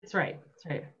That's right. That's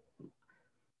right.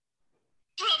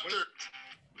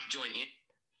 Join in.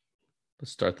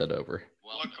 Let's start that over.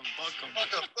 Welcome.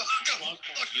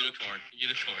 Unicorn.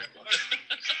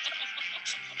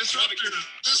 Disruptor.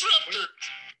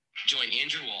 Join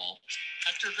Andrew Wall,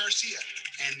 Hector Garcia,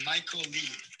 and Michael Lee.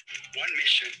 One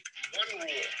mission, one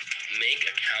rule. Make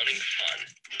accounting fun.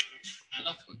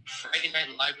 Welcome. Friday Night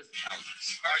Live with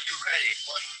Accountants. Are you ready?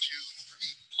 1, 2, 3,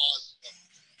 pause.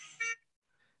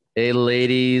 Hey,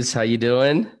 ladies, how you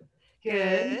doing?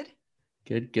 Good.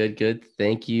 Good.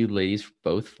 Thank you, ladies,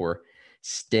 both for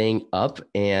staying up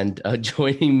and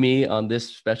joining me on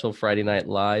this special Friday Night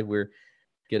Live. We're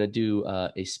gonna do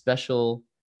a special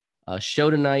show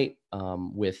tonight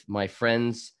with my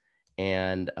friends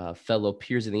and fellow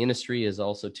peers in the industry, as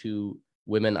also two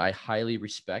women I highly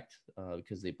respect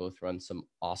because they both run some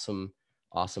awesome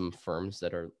firms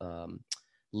that are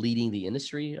leading the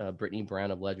industry. Brittany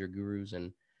Brown of Ledger Gurus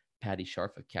and Patty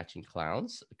Sharp of Catching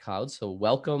Clouds. So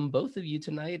welcome both of you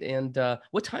tonight. And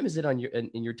what time is it on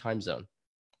in your time zone?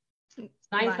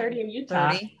 9:30 in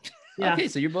Utah. Yeah. Okay,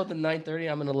 so you're both at 9:30.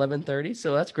 I'm at 11:30.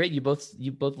 So that's great. You both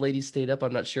ladies stayed up.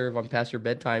 I'm not sure if I'm past your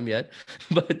bedtime yet,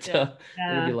 but it'll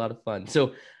be a lot of fun.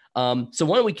 So why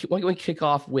don't we kick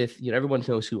off with, everyone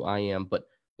knows who I am, but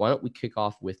why don't we kick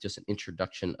off with just an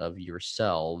introduction of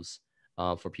yourselves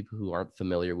for people who aren't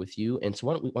familiar with you? And so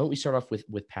why don't we start off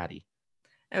with Patty?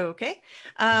 Okay.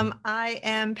 I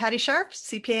am Patty Sharp,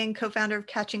 CPA and co-founder of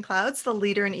Catching Clouds, the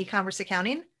leader in e-commerce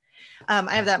accounting.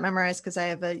 I have that memorized because I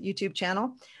have a YouTube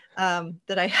channel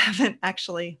that I haven't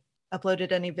actually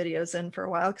uploaded any videos in for a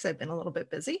while because I've been a little bit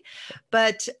busy.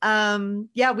 But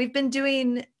we've been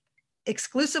doing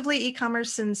exclusively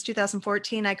e-commerce since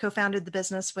 2014. I co-founded the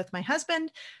business with my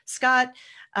husband, Scott.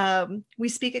 We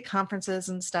speak at conferences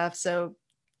and stuff. So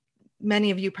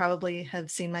many of you probably have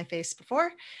seen my face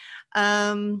before.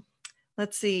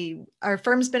 Let's see, our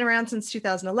firm's been around since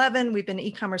 2011. We've been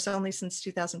e-commerce only since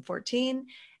 2014,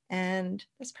 and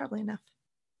that's probably enough.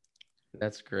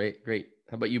 That's great.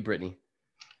 How about you, Brittany?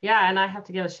 Yeah, and I have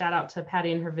to give a shout out to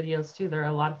Patty and her videos too. They're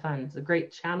a lot of fun. It's a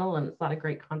great channel and it's a lot of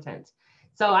great content.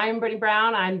 So I'm Brittany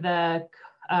Brown. I'm the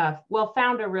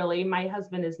founder, really. My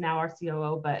husband is now our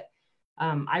COO, but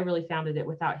I really founded it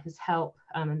without his help,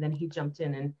 and then he jumped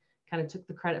in and kind of took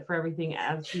the credit for everything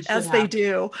as he should have. They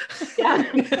do. Yeah.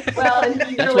 Well, and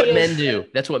he That's really what men do.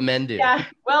 That's what men do. Yeah.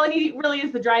 Well, and he really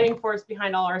is the driving force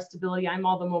behind all our stability. I'm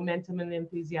all the momentum and the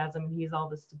enthusiasm, and he's all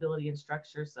the stability and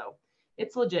structure. So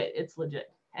it's legit.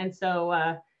 And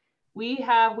so we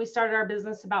started our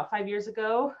business about 5 years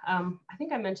ago. I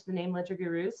think I mentioned the name Ledger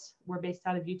Gurus. We're based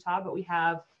out of Utah, but we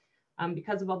have,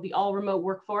 because of the all remote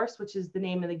workforce, which is the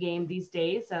name of the game these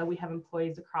days, we have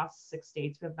employees across 6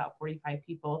 states. We have about 45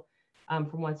 people.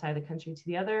 From one side of the country to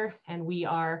the other. And we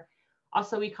are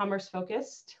also e-commerce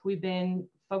focused. We've been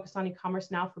focused on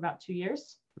e-commerce now for about 2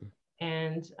 years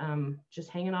and just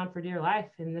hanging on for dear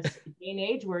life in this day and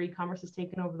age where e-commerce has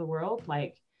taken over the world.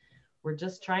 Like, we're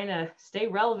just trying to stay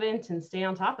relevant and stay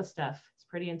on top of stuff. It's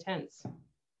pretty intense.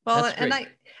 Well, and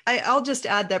I'll just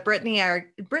add that Brittany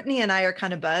and I are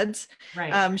kind of buds.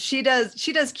 Right. She does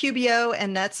QBO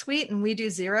and NetSuite, and we do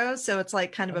Xero, so it's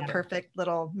like kind of a perfect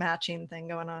little matching thing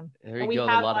going on. There you go.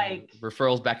 A lot of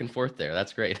referrals back and forth there.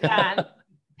 That's great. Yeah.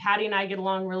 Patty and I get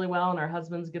along really well, and our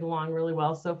husbands get along really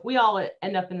well. So if we all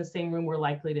end up in the same room, we're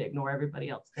likely to ignore everybody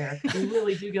else there. We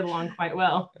really do get along quite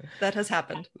well. That has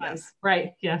happened. Yes.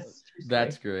 Right. Yes.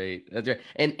 That's great.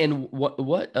 And what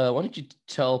why don't you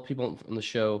tell people on the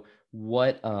show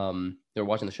what they're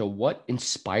watching the show, what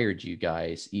inspired you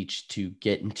guys each to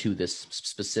get into this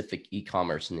specific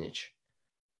e-commerce niche?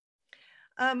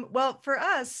 Well, for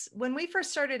us, when we first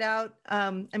started out,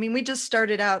 we just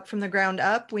started out from the ground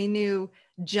up. We knew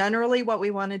generally what we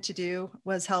wanted to do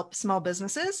was help small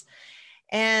businesses.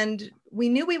 And we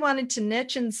knew we wanted to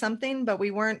niche in something, but we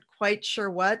weren't quite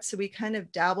sure what. So we kind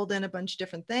of dabbled in a bunch of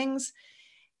different things.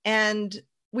 And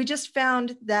we just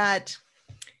found that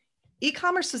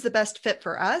e-commerce was the best fit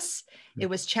for us. It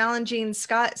was challenging.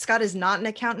 Scott is not an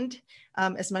accountant,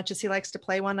 as much as he likes to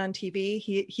play one on TV.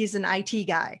 He's an IT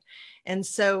guy. And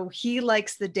so he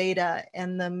likes the data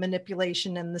and the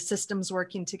manipulation and the systems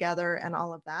working together and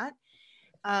all of that.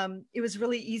 It was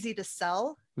really easy to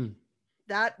sell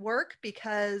that work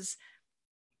because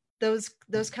those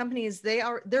companies,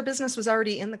 their business was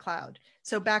already in the cloud.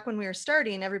 So back when we were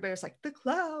starting, everybody was like, the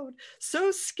cloud,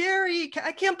 so scary.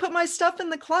 I can't put my stuff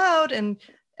in the cloud. And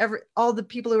all the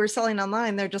people who were selling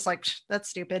online, they're just like, that's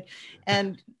stupid.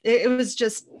 And it was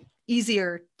just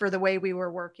easier for the way we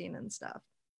were working and stuff.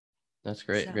 That's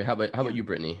great. Great. How about you,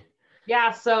 Brittany?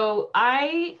 Yeah, so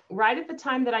right at the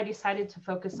time that I decided to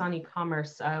focus on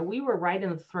e-commerce, we were right in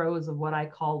the throes of what I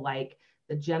call like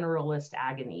the generalist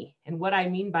agony. And what I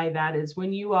mean by that is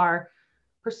when you are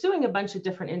pursuing a bunch of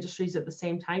different industries at the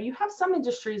same time, you have some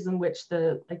industries in which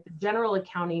the general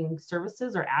accounting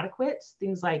services are adequate,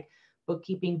 things like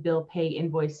bookkeeping, bill pay,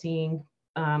 invoicing,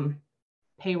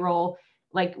 payroll.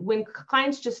 Like when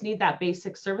clients just need that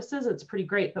basic services, it's pretty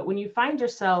great. But when you find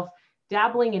yourself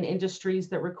dabbling in industries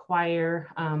that require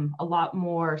a lot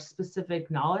more specific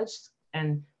knowledge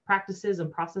and practices and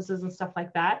processes and stuff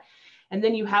like that, and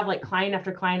then you have like client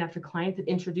after client after client that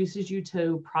introduces you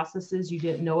to processes you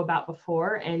didn't know about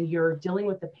before, and you're dealing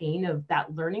with the pain of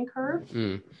that learning curve.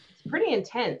 It's pretty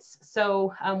intense.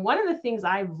 So one of the things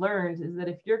I've learned is that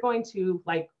if you're going to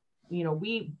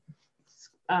we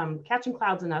Catching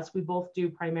Clouds and us, we both do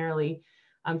primarily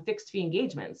fixed fee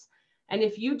engagements. And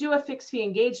if you do a fixed fee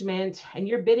engagement and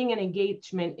you're bidding an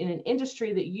engagement in an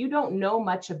industry that you don't know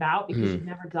much about because you've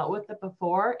never dealt with it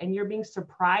before, and you're being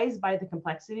surprised by the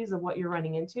complexities of what you're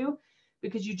running into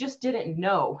because you just didn't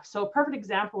know. So a perfect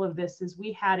example of this is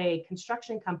we had a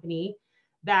construction company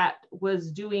that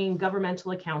was doing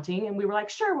governmental accounting, and we were like,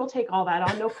 sure, we'll take all that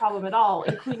on, no problem at all,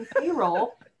 including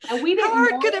payroll. And we didn't How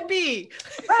hard could it be?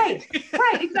 Right,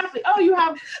 exactly. Oh, you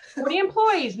have 40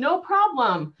 employees, no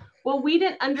problem. Well, we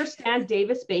didn't understand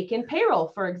Davis-Bacon payroll,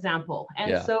 for example.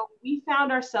 And so we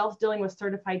found ourselves dealing with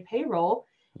certified payroll,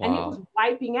 and it was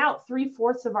wiping out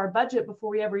 3/4 of our budget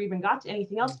before we ever even got to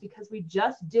anything else because we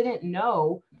just didn't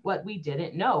know what we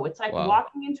didn't know. It's like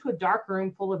walking into a dark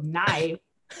room full of knives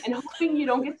and hoping you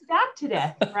don't get stabbed to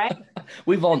death, right?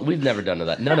 We've never done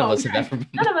that. None of us have ever.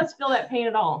 None of us feel that pain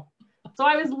at all. So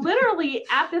I was literally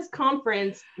at this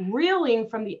conference reeling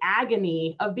from the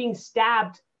agony of being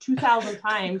stabbed 2,000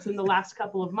 times in the last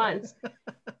couple of months.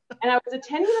 And I was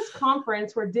attending this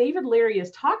conference where David Leary is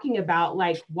talking about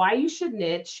like why you should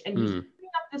niche. And he's putting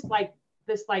up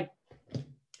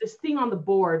this thing on the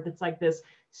board that's like this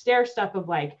stair step of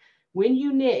like, when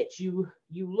you niche, you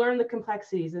learn the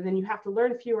complexities, and then you have to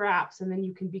learn fewer apps, and then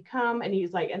you can become, and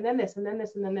he's like, and then this, and then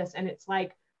this, and then this. And it's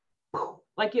like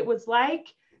it was like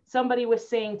somebody was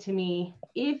saying to me,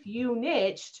 if you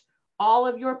niched, all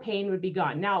of your pain would be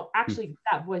gone. Now, actually,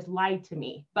 that voice lied to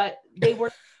me, but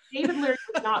David Leary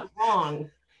was not wrong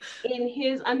in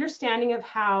his understanding of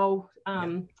how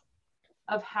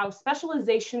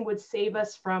specialization would save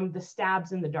us from the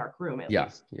stabs in the dark room, at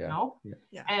least, you know?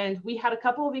 Yeah. And we had a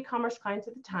couple of e-commerce clients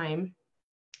at the time.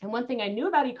 And one thing I knew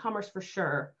about e-commerce for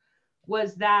sure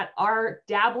was that our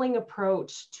dabbling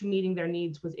approach to meeting their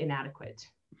needs was inadequate.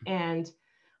 And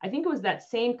I think it was that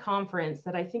same conference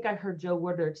that I think I heard Joe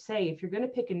Woodard say, if you're going to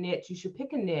pick a niche, you should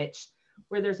pick a niche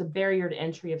where there's a barrier to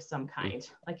entry of some kind.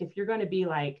 Like if you're going to be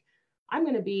like, I'm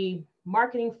going to be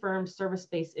marketing firms,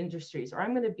 service-based industries, or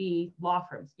I'm going to be law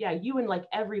firms. Yeah, you and like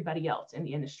everybody else in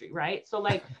the industry, right? So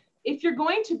like, if you're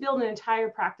going to build an entire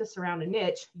practice around a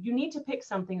niche, you need to pick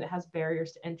something that has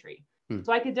barriers to entry.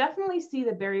 So I could definitely see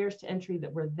the barriers to entry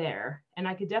that were there, and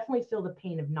I could definitely feel the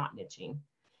pain of not niching.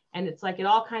 And it's like, it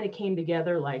all kind of came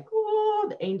together like, oh,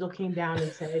 the angel came down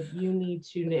and said, you need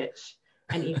to niche,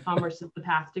 and e-commerce is the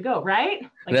path to go, right?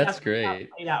 Like that's great.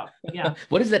 Out. Yeah.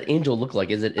 What does that angel look like?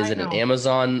 Is it an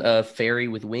Amazon fairy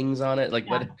with wings on it? Like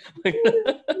what?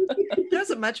 That's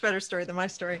a much better story than my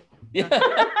story. Yeah.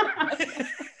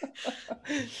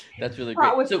 That's really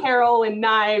great. With peril and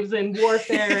knives and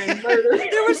warfare and murder.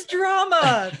 There was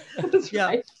drama.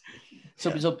 Right.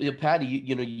 So Patty,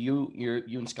 you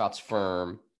and Scott's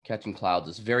firm, Catching Clouds,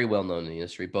 is very well known in the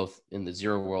industry, both in the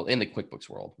Xero world and the QuickBooks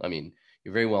world. I mean,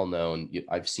 you're very well known.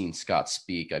 I've seen Scott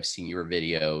speak. I've seen your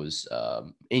videos.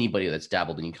 Anybody that's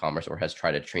dabbled in e-commerce or has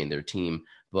tried to train their team,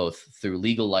 both through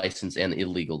legal license and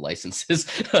illegal licenses,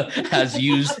 has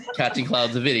used Catching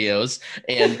Clouds videos.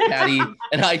 And Patty,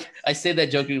 and I say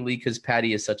that jokingly because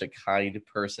Patty is such a kind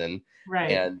person,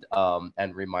 right?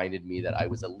 And reminded me that I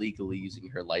was illegally using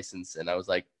her license, and I was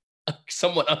like,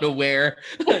 somewhat unaware.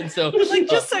 And so, like,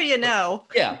 just so you know,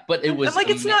 yeah. But it was I'm like,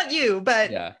 it's not you, but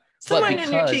yeah. Someone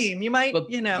in your team, you might, but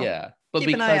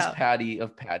because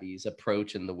Patty's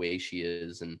approach and the way she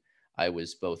is, and I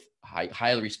was both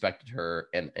highly respected her,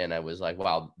 and I was like,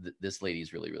 wow, this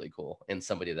lady's really, really cool, and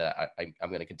somebody that I'm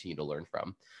going to continue to learn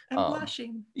from. I'm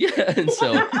blushing. Yeah, and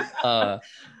so, oh,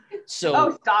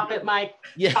 stop it, Mike.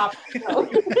 Yeah. Stop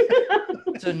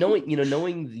it. So knowing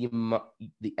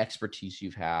the expertise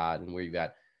you've had and where you've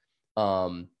at,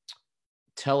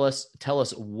 tell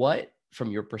us what, from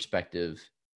your perspective,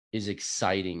 is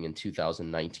exciting in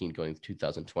 2019 going to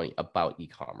 2020 about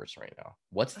e-commerce right now?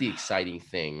 What's the exciting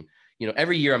thing?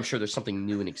 Every year I'm sure there's something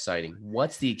new and exciting.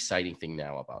 What's the exciting thing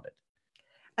now about it?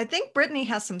 I think Brittany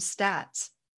has some stats.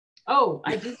 Oh,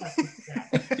 I do have some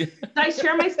stats. Should I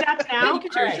share my stats now? Yeah, you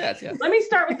can share All right. stats, yeah. Let me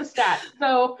start with the stats.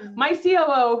 So my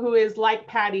COO, who is like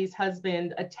Patty's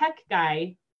husband, a tech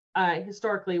guy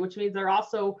historically, which means they're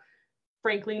also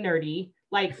frankly nerdy,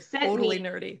 like sent Totally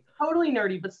me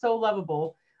nerdy, but so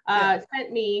lovable.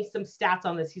 Sent me some stats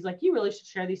on this. He's like, you really should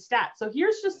share these stats. So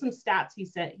here's just some stats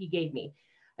he gave me.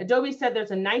 Adobe said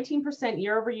there's a 19%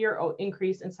 year-over-year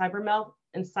increase in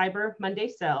Cyber Monday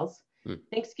sales.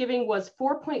 Thanksgiving was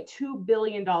 $4.2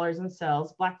 billion in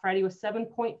sales. Black Friday was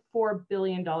 $7.4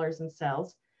 billion in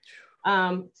sales.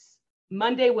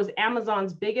 Monday was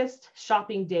Amazon's biggest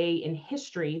shopping day in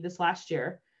history this last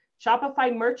year.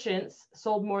 Shopify merchants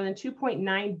sold more than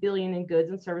 2.9 billion in goods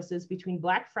and services between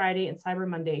Black Friday and Cyber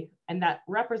Monday, and that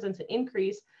represents an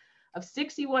increase of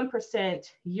 61%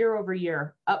 year over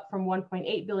year, up from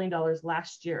 $1.8 billion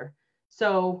last year.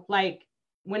 So like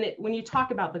when you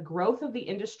talk about the growth of the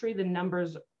industry, the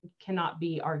numbers cannot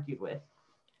be argued with.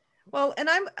 Well, and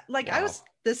I'm like, Wow.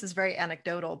 this is very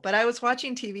anecdotal, but I was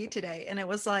watching TV today and it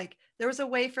was like, there was a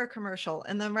Wayfair commercial.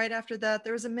 And then right after that,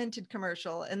 there was a Minted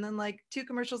commercial. And then like 2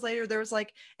 commercials later, there was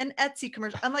like an Etsy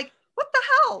commercial. I'm like, what the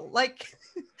hell? Like,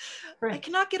 Right. I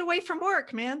cannot get away from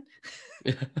work, man.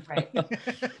 Right.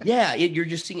 Yeah, you're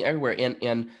just seeing everywhere.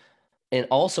 And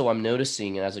also I'm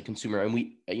noticing as a consumer, and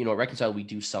we, at Reconcile, we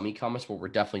do some e-commerce, but we're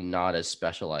definitely not as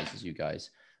specialized as you guys.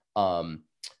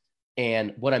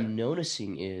 And what I'm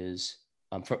noticing is,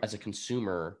 as a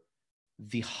consumer,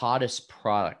 the hottest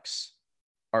products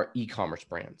are e-commerce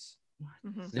brands.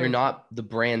 Mm-hmm. They're not the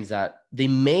brands that they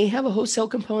may have a wholesale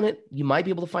component. You might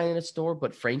be able to find in a store,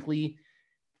 but frankly,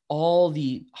 all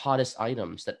the hottest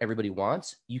items that everybody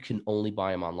wants, you can only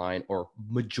buy them online, or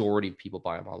majority of people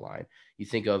buy them online. You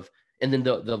think of, and then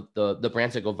the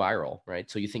brands that go viral, right?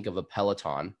 So you think of a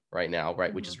Peloton right now, right?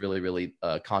 Mm-hmm. Which is really, really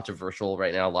controversial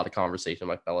right now. A lot of conversation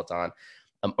about Peloton.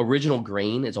 Original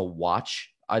Grain is a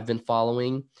watch I've been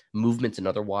following. Movement's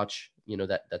another watch,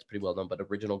 that's pretty well known. But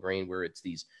Original Grain, where it's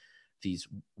these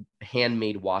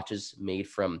handmade watches made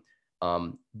from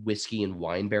whiskey and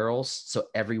wine barrels. So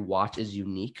every watch is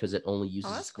unique because it only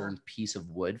uses a certain piece of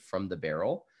wood from the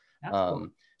barrel. Cool.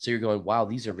 So you're going, wow,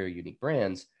 these are very unique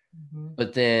brands. Mm-hmm.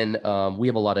 But then we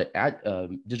have a lot of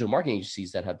digital marketing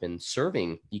agencies that have been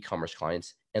serving e-commerce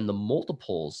clients, and the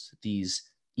multiples these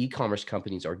e-commerce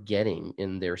companies are getting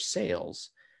in their sales.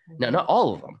 Mm-hmm. Now, not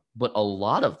all of them, but a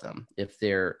lot of them, if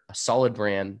they're a solid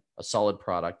brand, a solid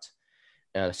product,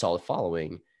 and a solid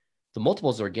following, the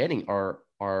multiples they're getting are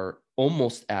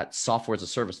almost at software as a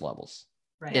service levels.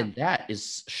 Right. And that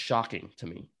is shocking to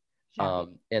me.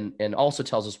 And also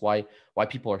tells us why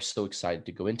people are so excited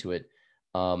to go into it.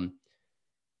 And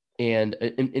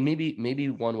maybe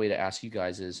one way to ask you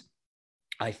guys is,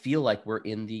 I feel like we're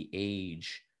in the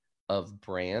age of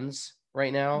brands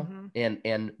right now, mm-hmm.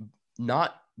 and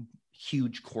not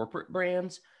huge corporate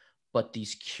brands, but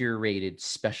these curated,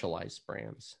 specialized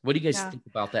brands. What do you guys think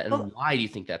about that? And why do you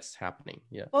think that's happening?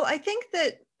 Yeah. Well, I think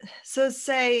that, so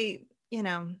say, 8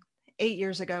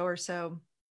 years ago or so,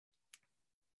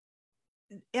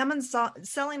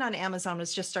 selling on Amazon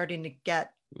was just starting to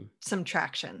get some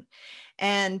traction,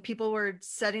 and people were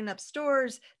setting up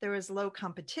stores. There was low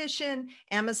competition.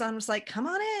 Amazon was like, come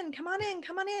on in.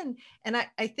 And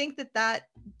I think that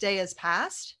day has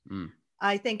passed.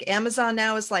 I think Amazon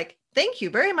now is like, thank you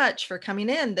very much for coming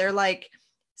in. They're like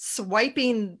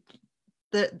swiping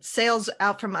the sales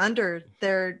out from under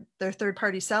their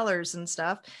third-party sellers and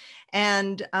stuff.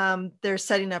 And they're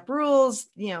setting up rules.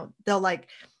 They'll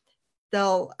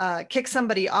kick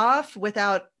somebody off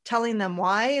without telling them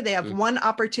why. They have one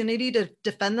opportunity to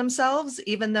defend themselves,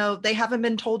 even though they haven't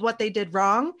been told what they did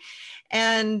wrong.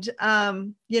 And,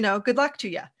 good luck to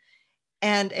you.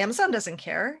 And Amazon doesn't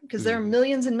care, because there are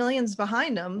millions and millions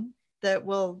behind them that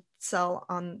will sell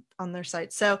on their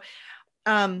site. So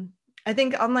I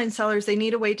think online sellers, they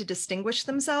need a way to distinguish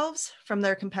themselves from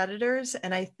their competitors.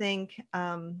 And I think,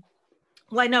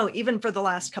 I know even for the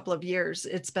last couple of years,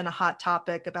 it's been a hot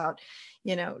topic about,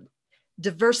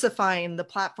 diversifying the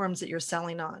platforms that you're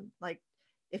selling on. Like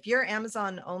if you're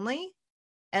Amazon only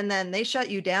and then they shut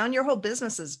you down, your whole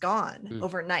business is gone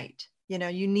overnight.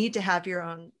 You need to have your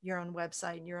own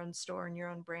website and your own store and your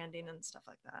own branding and stuff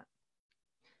like that.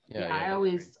 Yeah. I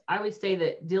always say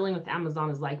that dealing with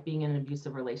Amazon is like being in an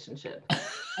abusive relationship.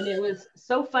 And it was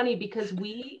so funny because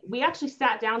we actually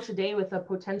sat down today with a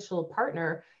potential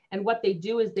partner, and what they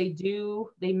do is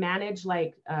they manage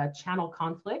like channel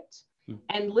conflict.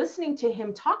 And listening to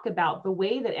him talk about the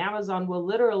way that Amazon will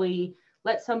literally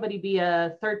let somebody be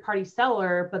a third-party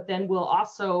seller, but then we'll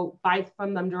also buy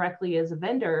from them directly as a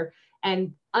vendor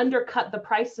and undercut the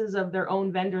prices of their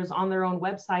own vendors on their own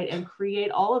website and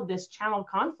create all of this channel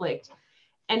conflict.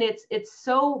 And it's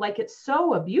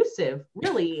so abusive,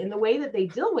 really, in the way that they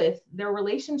deal with their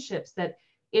relationships, that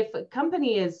if a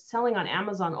company is selling on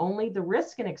Amazon only, the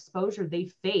risk and exposure they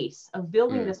face of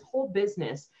building this whole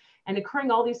business and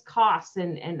incurring all these costs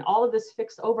and all of this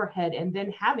fixed overhead, and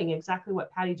then having exactly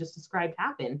what Patty just described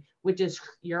happen, which is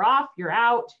you're off, you're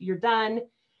out, you're done,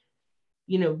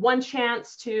 you know, one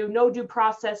chance to no due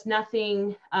process,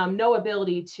 nothing, no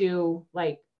ability to,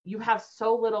 like, you have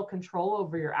so little control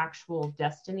over your actual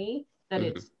destiny that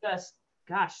it's just,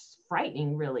 gosh,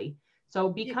 frightening, really. So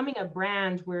becoming a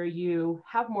brand where you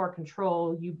have more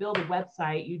control, you build a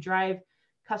website, you drive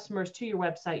customers to your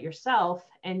website yourself,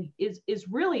 and is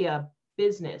really a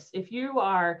business. If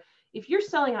you're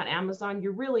selling on Amazon,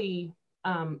 you're really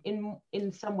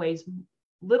in some ways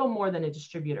little more than a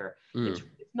distributor. It's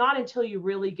not until you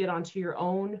really get onto your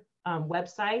own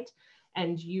website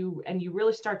and you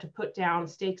really start to put down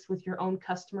stakes with your own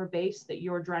customer base, that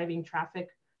you're driving traffic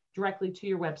directly to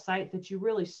your website, that you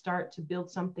really start to build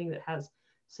something that has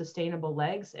sustainable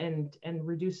legs and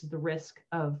reduces the risk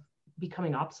of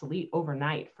becoming obsolete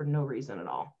overnight for no reason at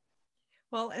all.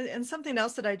 Well, and something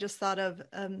else that I just thought of,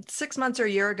 6 months or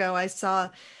a year ago, I saw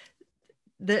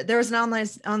there was an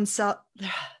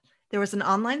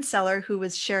online seller who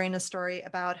was sharing a story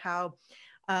about how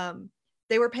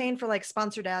they were paying for like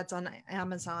sponsored ads on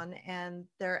Amazon, and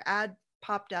their ad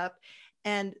popped up,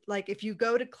 and like if you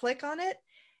go to click on it,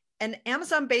 an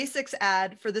Amazon Basics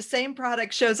ad for the same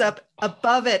product shows up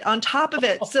above it, on top of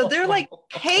it. So they're like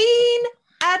paying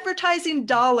advertising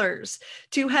dollars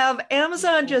to have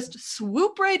Amazon just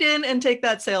swoop right in and take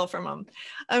that sale from them.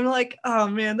 I'm like, oh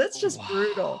man, that's just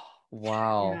brutal.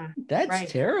 Wow. Yeah,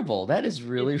 That's terrible. That is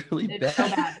really bad. So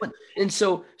bad. And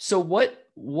so what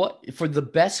for the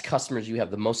best customers, you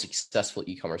have the most successful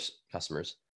e-commerce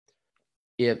customers,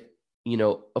 if, you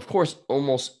know, of course,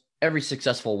 almost every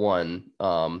successful one,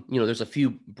 you know, there's a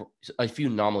few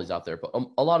anomalies out there, but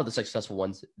a lot of the successful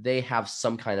ones, they have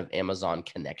some kind of Amazon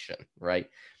connection, right?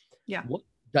 Yeah. What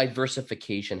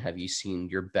diversification have you seen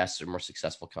your best or more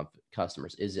successful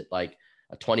customers? Is it like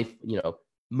a 20, you know,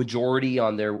 majority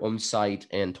on their own site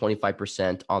and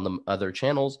 25% on the other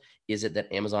channels? Is it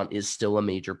that Amazon is still a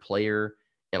major player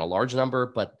in a large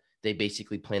number, but they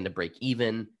basically plan to break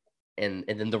even, and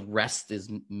then the rest is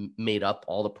made up,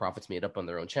 all the profits made up on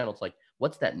their own channels? Like,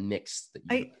 what's that mix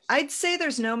that I'd say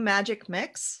there's no magic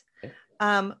mix.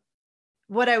 Okay.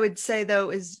 What I would say though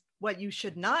is what you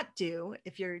should not do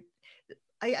if you're,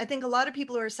 I think a lot of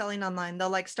people who are selling online, they'll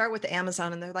like start with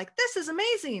Amazon and they're like, this is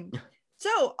amazing.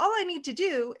 So all I need to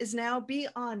do is now be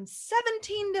on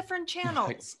 17 different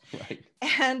channels. Right.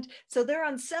 And so they're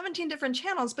on 17 different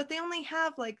channels, but they only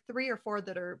have like 3 or 4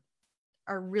 that are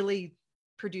really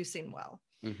producing well.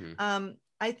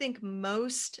 I think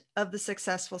most of the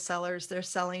successful sellers, they're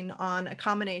selling on a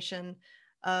combination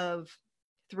of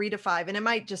 3 to 5. And it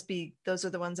might just be, those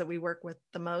are the ones that we work with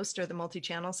the most, or the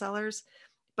multi-channel sellers.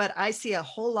 But I see a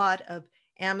whole lot of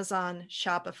Amazon,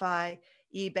 Shopify,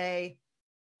 eBay.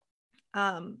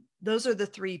 Those are the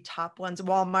 3 top ones.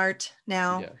 Walmart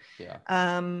now. Yeah.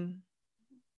 And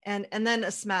then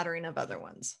a smattering of other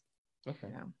ones. Okay.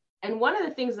 Yeah. And one of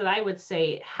the things that I would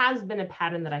say has been a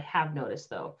pattern that I have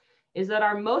noticed, though, is that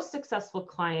our most successful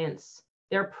clients,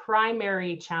 their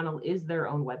primary channel is their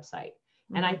own website.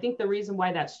 And I think the reason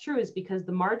why that's true is because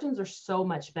the margins are so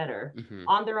much better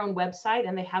on their own website,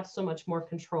 and they have so much more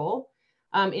control.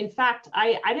 In fact,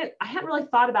 I hadn't really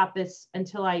thought about this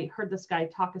until I heard this guy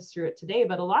talk us through it today.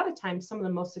 But a lot of times, some of the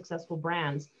most successful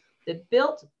brands that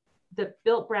built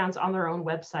brands on their own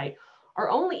website are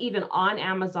only even on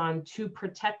Amazon to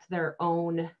protect their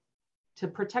own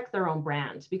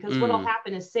brand. Because what will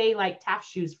happen is, say like Taft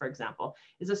shoes, for example,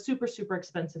 is a super, super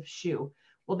expensive shoe.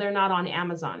 Well, they're not on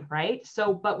Amazon, right?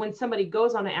 So, but when somebody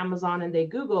goes on Amazon and they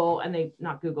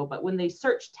but when they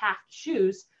search Taft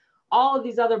shoes, all of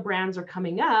these other brands are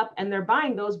coming up, and they're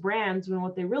buying those brands when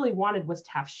what they really wanted was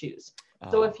Taft shoes.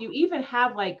 So if you even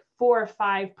have like 4 or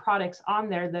 5 products on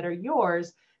there that are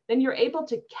yours, then you're able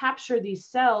to capture these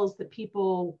sales that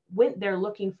people went there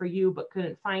looking for you but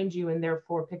couldn't find you, and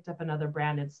therefore picked up another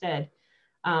brand instead.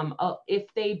 If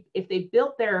they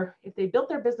built their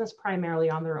business primarily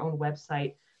on their own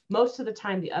website, most of the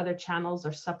time the other channels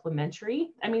are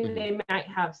supplementary. I mean, they might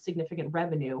have significant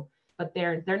revenue, but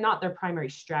they're not their primary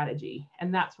strategy.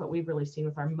 And that's what we've really seen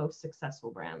with our most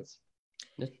successful brands.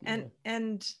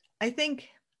 And I think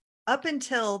up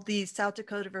until the South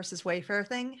Dakota versus Wayfair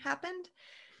thing happened,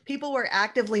 people were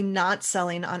actively not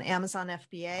selling on Amazon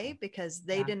FBA because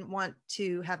they Yeah. didn't want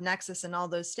to have Nexus in all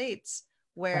those states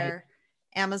where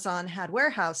Amazon had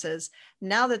warehouses.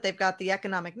 Now that they've got the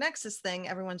economic Nexus thing,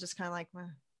 everyone's just kind of like, well,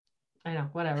 I know,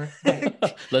 whatever. Right.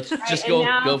 Let's just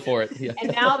go for it. Yeah.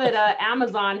 And now that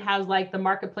Amazon has like the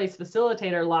marketplace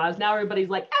facilitator laws, now everybody's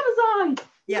like, Amazon.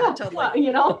 yeah, totally.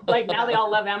 You know, like now they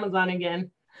all love Amazon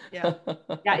again. Yeah.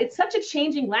 Yeah, it's such a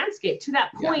changing landscape. To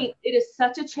that point, it is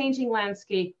such a changing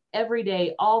landscape every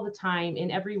day, all the time,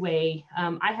 in every way.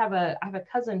 I have a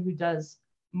cousin who does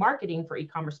marketing for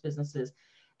e-commerce businesses,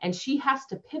 and she has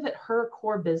to pivot her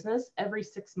core business every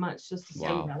 6 months just to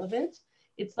stay relevant.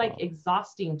 It's like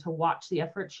exhausting to watch the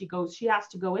effort she has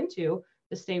to go into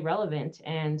to stay relevant.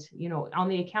 And, you know, on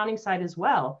the accounting side as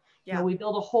well, you know, we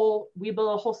build a whole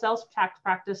sales tax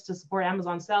practice to support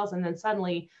Amazon sales. And then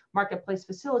suddenly marketplace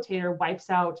facilitator wipes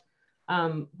out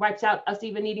us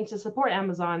even needing to support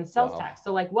Amazon sales tax.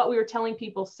 So like what we were telling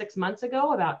people 6 months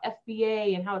ago about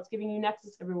FBA and how it's giving you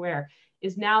Nexus everywhere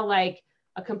is now like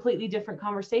a completely different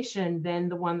conversation than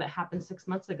the one that happened 6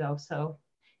 months ago. So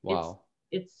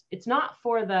it's not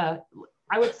for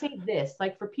I would say this,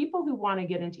 like for people who want to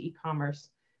get into e-commerce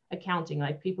accounting,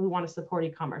 like people who want to support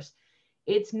e-commerce,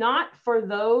 it's not for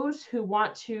those who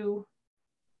want to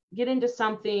get into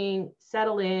something,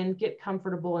 settle in, get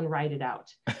comfortable and ride it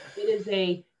out. It is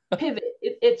a pivot.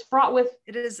 It's fraught with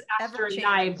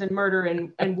knives and murder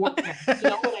and warfare. You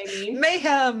know what I mean?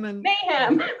 Mayhem.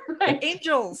 Right.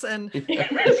 Angels and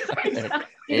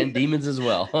and demons as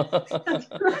well.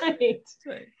 That's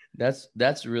right.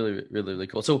 That's really, really, really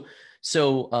cool. So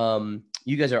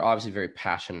you guys are obviously very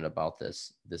passionate about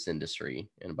this industry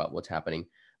and about what's happening.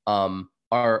 Are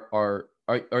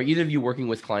either of you working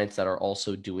with clients that are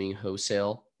also doing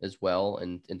wholesale as well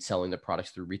and selling their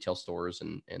products through retail stores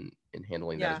and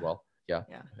handling that as well? Yeah.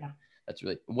 That's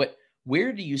really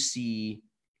where do you see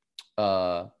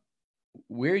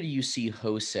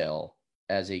wholesale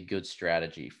as a good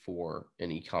strategy for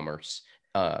an e-commerce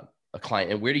a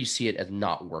client, and where do you see it as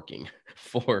not working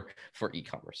for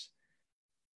e-commerce?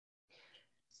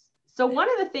 So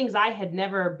one of the things I had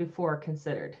never before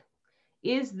considered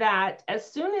is that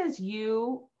as soon as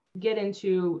you get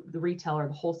into the retail or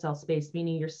the wholesale space,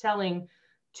 meaning you're selling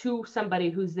to somebody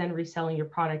who's then reselling your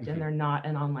product and they're not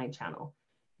an online channel,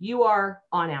 you are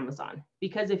on Amazon.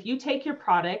 Because if you take your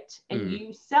product and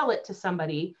you sell it to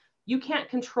somebody, you can't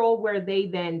control where they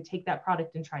then take that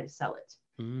product and try to sell it.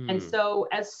 And so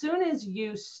as soon as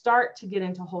you start to get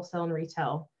into wholesale and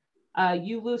retail,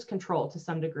 you lose control to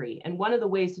some degree. And one of the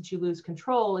ways that you lose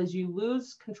control is you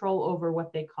lose control over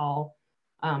what they call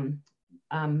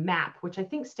MAP, which I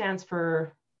think stands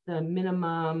for the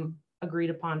minimum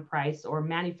agreed upon price or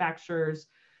manufacturer's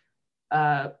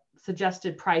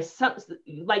suggested price.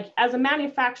 Like as a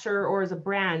manufacturer or as a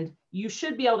brand, you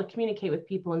should be able to communicate with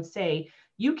people and say,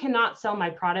 you cannot sell my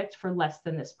product for less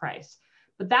than this price.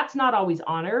 But that's not always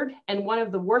honored. And one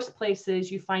of the worst places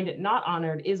you find it not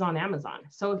honored is on Amazon.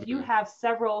 So if you have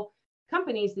several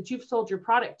companies that you've sold your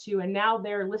product to, and now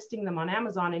they're listing them on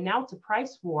Amazon, and now it's a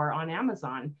price war on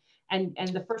Amazon, and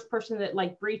the first person that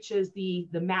like breaches the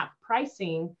MAP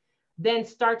pricing then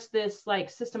starts this like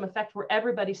system effect where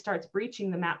everybody starts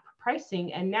breaching the MAP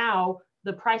pricing. And now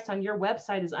the price on your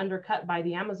website is undercut by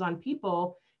the Amazon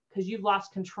people because you've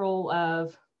lost control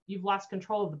of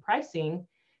the pricing.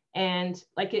 And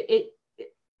like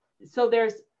so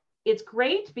it's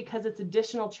great because it's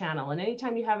additional channel. And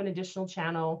anytime you have an additional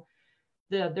channel,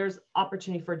 there's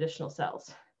opportunity for additional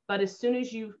sales. But as soon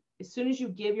as you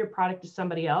give your product to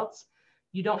somebody else,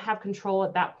 you don't have control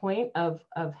at that point of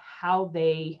how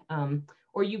they,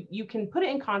 or you can put it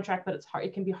in contract, but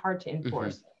it can be hard to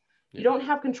enforce. You don't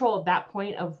have control at that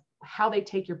point of how they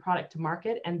take your product to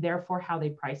market and therefore how they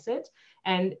price it.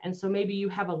 And so maybe you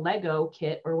have a Lego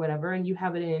kit or whatever, and you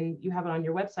have it on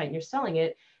your website and you're selling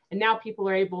it. And now people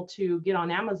are able to get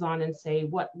on Amazon and say,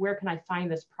 where can I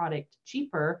find this product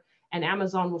cheaper? And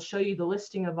Amazon will show you the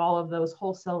listing of all of those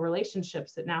wholesale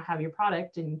relationships that now have your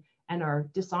product and are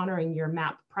dishonoring your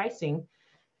MAP pricing.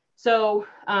 So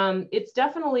it's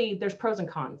definitely, there's pros and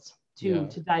cons to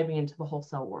diving into the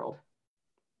wholesale world.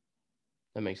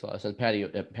 That makes a lot of sense.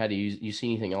 Patty, you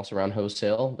see anything else around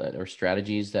wholesale or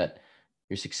strategies that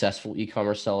your successful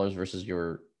e-commerce sellers versus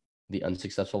the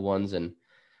unsuccessful ones? And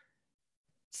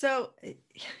so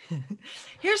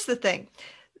here's the thing.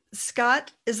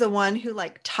 Scott is the one who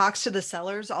like talks to the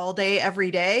sellers all day,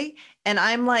 every day. And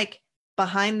I'm like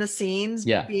behind the scenes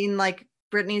being like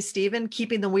Brittany Steven,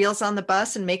 keeping the wheels on the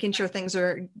bus and making sure things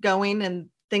are going and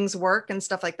things work and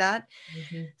stuff like that.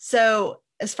 So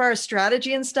as far as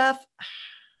strategy and stuff,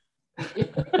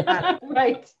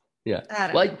 right. Yeah. I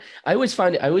don't Well, know. I always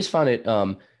find it, I always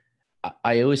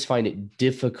find it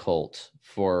difficult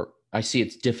I see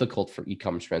it's difficult for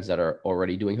e-commerce brands that are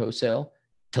already doing wholesale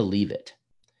to leave it.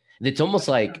 It's almost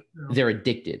like true. they're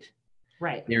addicted.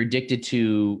 Right. They're addicted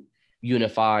to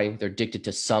Unify. They're addicted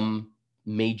to some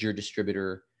major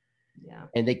distributor, Yeah.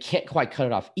 and they can't quite cut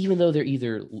it off, even though they're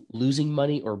either losing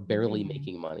money or barely Mhm.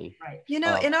 making money. Right. You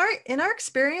know, Um, in our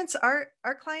experience, our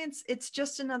clients, it's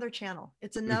just another channel.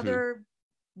 It's another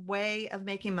way of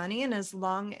making money. And as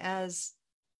long as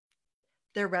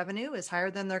their revenue is higher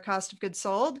than their cost of goods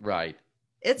sold, Right.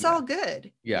 it's Yeah. all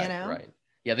good. Yeah. You know? Right.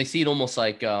 Yeah. They see it almost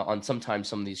like on sometimes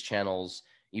some of these channels,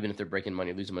 even if they're breaking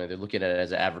money, losing money, they're looking at it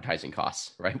as advertising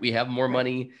costs, right? We have more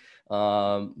money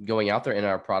going out there and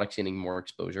our products getting more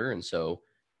exposure. And so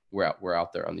we're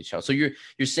out there on these channels. So you're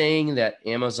saying that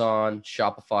Amazon,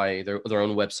 Shopify, their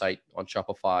own website on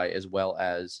Shopify, as well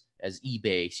as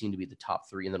eBay seem to be the top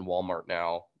three, and then Walmart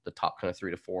now the top kind of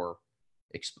 3 to 4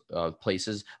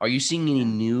 places. Are you seeing any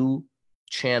new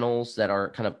channels that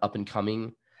are kind of up and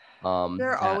coming? There are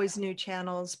that- always new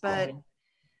channels, but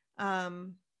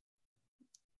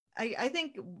I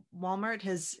think Walmart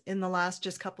has, in the last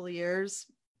just couple of years,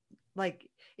 like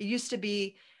it used to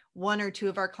be 1 or 2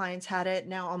 of our clients had it.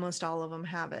 Now almost all of them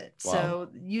have it. Wow. So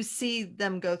you see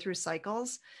them go through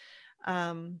cycles.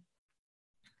 But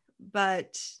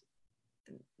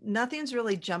nothing's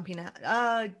really jumping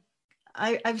out.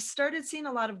 I've started seeing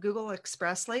a lot of Google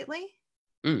Express lately.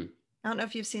 Mm. I don't know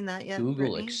if you've seen that yet. Google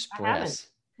Brittany. Express.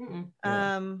 Mm-mm.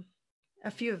 Yeah.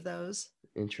 A few of those,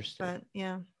 Interesting. but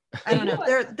yeah, I don't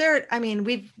know. They're. I mean,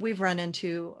 we've run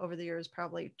into over the years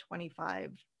probably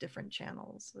 25 different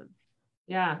channels.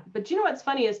 Yeah. But you know what's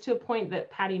funny is, to a point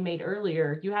that Patty made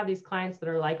earlier, you have these clients that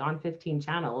are like on 15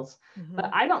 channels,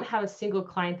 but I don't have a single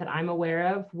client that I'm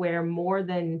aware of where more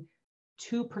than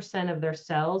 2% of their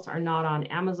sales are not on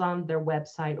Amazon, their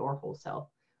website, or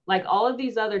wholesale. Like all of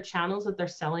these other channels that they're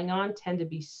selling on tend to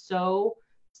be so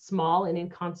small and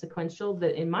inconsequential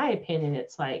that, in my opinion,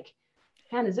 it's like,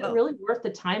 man, is it really worth the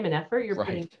time and effort you're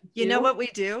putting into? You know what we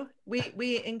do?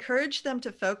 We encourage them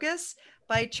to focus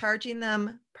by charging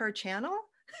them per channel.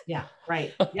 Yeah,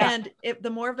 right. Yeah. And if the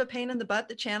more of a pain in the butt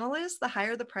the channel is, the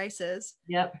higher the price is.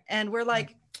 Yep. And we're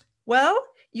like, well,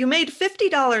 you made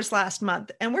 $50 last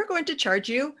month, and we're going to charge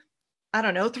you, I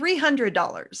don't know,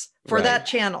 $300 for that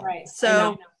channel. Right.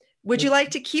 So would you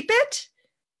like to keep it?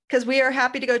 Because we are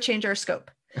happy to go change our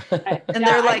scope. And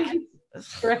they're like,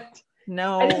 correct.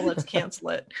 No, let's cancel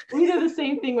it. We do the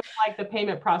same thing with like the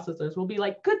payment processors. We'll be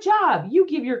like, good job. You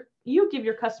give your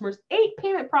customers 8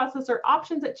 payment processor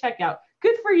options at checkout.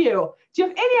 Good for you. Do you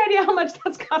have any idea how much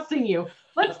that's costing you?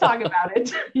 Let's talk about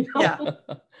it. You know?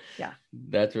 Yeah.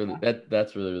 That's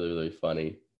really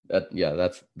funny.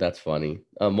 That's funny.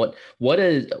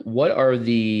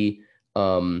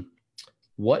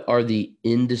 What are the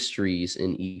industries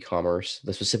in e-commerce,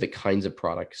 the specific kinds of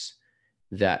products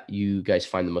that you guys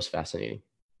find the most fascinating?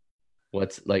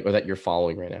 What's like, or that you're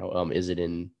following right now? Is it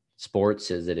in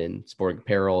sports? Is it in sport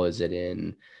apparel? Is it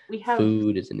in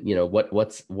food? Is it,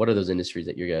 what are those industries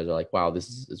that you guys are like, wow, this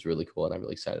is really cool and I'm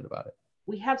really excited about it?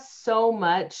 We have so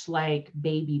much like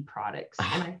baby products,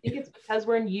 and I think it's because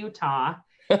we're in Utah,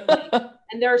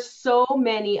 and there are so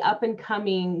many up and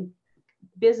coming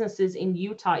businesses in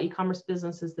Utah, e-commerce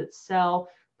businesses that sell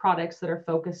products that are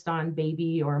focused on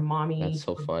baby or mommy. That's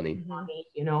so funny. Mommy,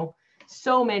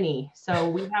 so many. So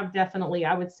we have definitely,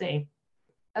 I would say,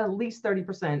 at least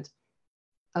 30%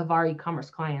 of our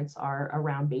e-commerce clients are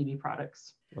around baby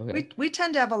products. Okay. We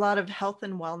tend to have a lot of health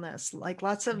and wellness, like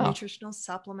lots of nutritional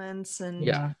supplements and,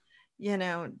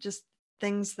 just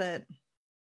things that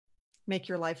make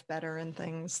your life better and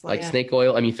things like snake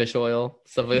oil, fish oil,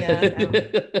 stuff like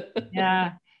that.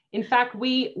 Yeah. In fact,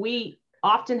 we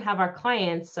often have our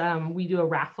clients, we do a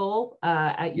raffle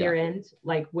at year end,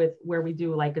 like where we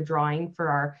do like a drawing for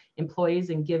our employees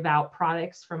and give out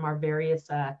products from our various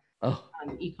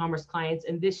e-commerce clients.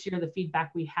 And this year, the feedback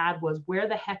we had was, where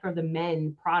the heck are the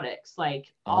men products?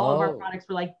 Like all of our products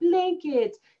were like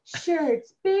blankets,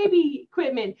 shirts, baby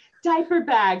equipment, diaper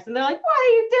bags. And they're like, what are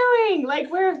you doing?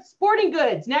 Like, we're sporting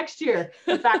goods next year.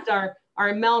 In fact, our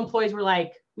male employees were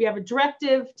like, we have a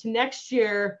directive to next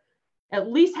year,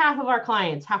 at least half of our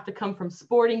clients have to come from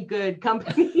sporting good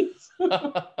companies.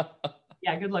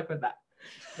 Yeah, good luck with that.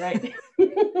 Right.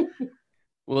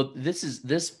 Well,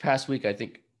 this past week, I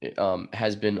think,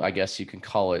 has been, I guess you can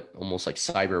call it almost like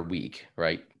Cyber Week,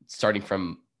 right? Starting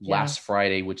from last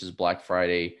Friday, which is Black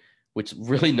Friday, which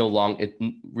really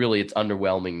it's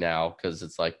underwhelming now because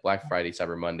it's like Black Friday,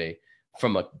 Cyber Monday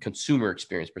from a consumer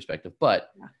experience perspective,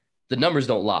 but the numbers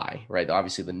don't lie, right?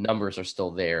 Obviously the numbers are still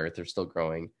there. They're still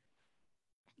growing.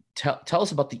 tell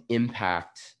us about the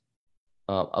impact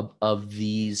of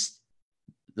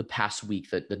the past week,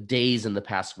 the days in the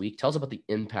past week. Tell us about the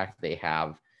impact they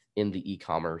have in the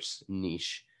e-commerce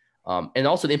niche, and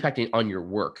also the impact on your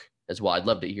work as well. I'd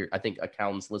love to hear. I think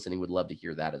accountants listening would love to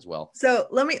hear that as well. So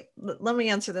let me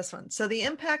answer this one. So the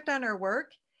impact on our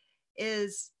work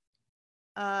is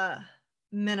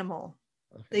minimal.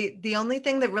 Okay. The only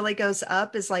thing that really goes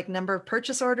up is like number of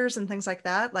purchase orders and things like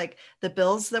that, like the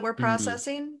bills that we're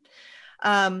processing.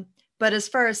 But as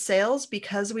far as sales,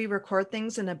 because we record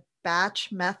things in a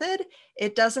batch method,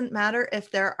 it doesn't matter if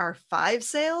there are 5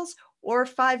 sales or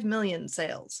 5 million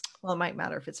sales. Well, it might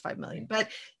matter if it's 5 million, but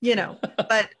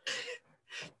but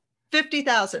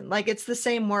 50,000, like it's the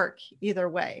same work either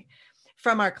way.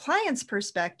 From our clients'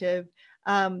 perspective,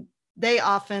 they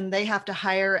have to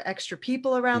hire extra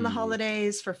people around the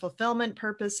holidays for fulfillment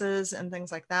purposes and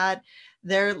things like that.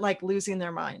 They're like losing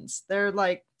their minds. They're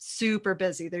like super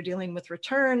busy. They're dealing with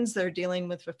returns. They're dealing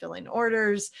with fulfilling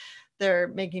orders. They're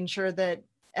making sure that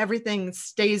everything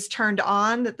stays turned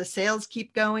on, that the sales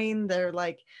keep going. They're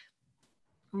like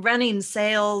running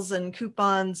sales and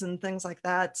coupons and things like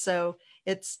that. So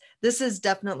this is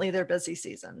definitely their busy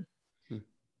season.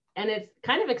 And it's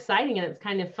kind of exciting and it's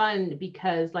kind of fun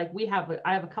because like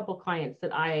I have a couple clients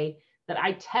that I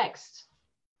text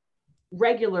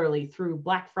regularly through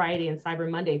Black Friday and Cyber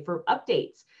Monday for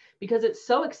updates because it's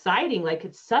so exciting. Like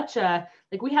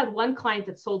we had one client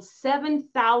that sold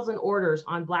 7,000 orders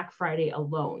on Black Friday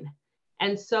alone.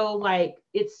 And so like,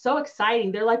 it's so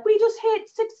exciting. They're like, we just hit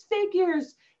 6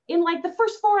 figures in like the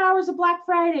first 4 hours of Black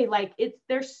Friday. Like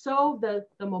there's so the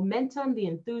momentum, the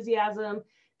enthusiasm,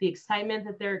 the excitement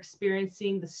that they're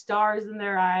experiencing, the stars in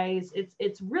their eyes.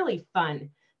 It's really fun.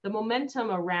 The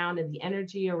momentum around and the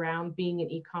energy around being an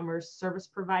e-commerce service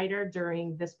provider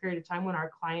during this period of time when our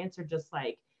clients are just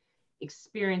like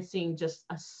experiencing just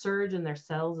a surge in their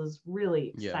sales is really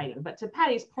exciting. Yeah. But to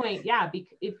Patty's point,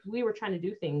 if we were trying to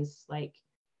do things like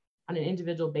on an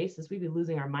individual basis, we'd be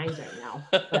losing our minds right now.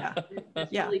 This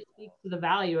really speaks to the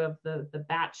value of the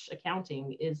batch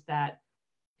accounting is that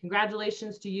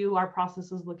congratulations to you. Our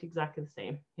processes look exactly the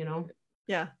same,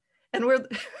 Yeah. And we're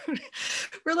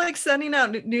like sending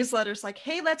out newsletters like,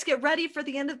 hey, let's get ready for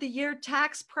the end of the year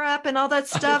tax prep and all that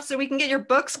stuff so we can get your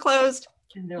books closed.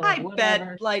 I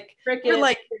bet like we're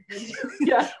like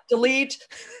delete.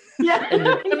 Yeah.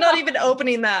 I'm not even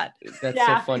opening that. That's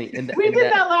so funny. And we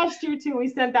did that last year too. We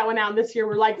sent that one out. This year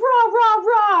we're like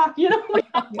rah.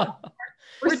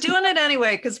 We're doing it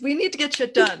anyway because we need to get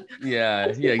shit done. Yeah,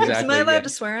 exactly. Am I allowed to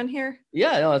swear on here?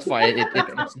 Yeah, no, that's fine.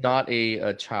 It's not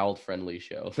a child-friendly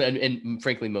show, and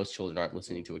frankly, most children aren't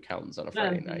listening to accountants on a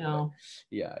Friday night. No.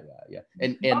 Yeah.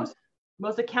 And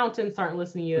most accountants aren't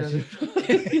listening either.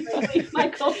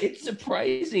 Michael, it's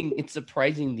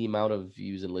surprising the amount of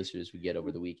views and listeners we get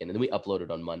over the weekend, and then we upload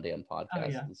it on Monday on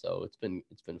podcast, and so it's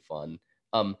been fun.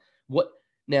 What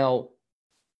now?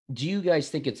 Do you guys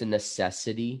think it's a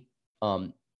necessity?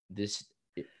 In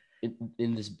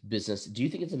this business, do you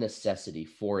think it's a necessity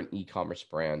for an e-commerce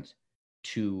brand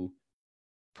to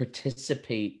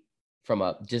participate from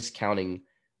a discounting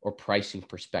or pricing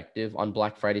perspective on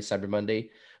Black Friday, Cyber Monday?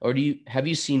 Or have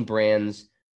you seen brands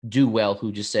do well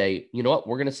who just say, you know what,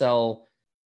 we're going to sell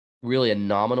really a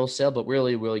nominal sale, but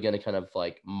really going to kind of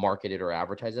like market it or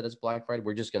advertise it as Black Friday.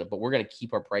 We're going to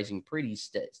keep our pricing pretty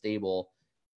stable.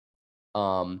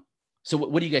 So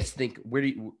what do you guys think? Where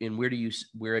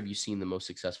have you seen the most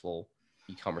successful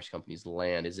e-commerce companies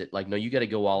land? Is it like, no, you got to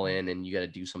go all in and you got to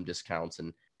do some discounts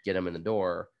and get them in the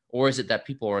door? Or is it that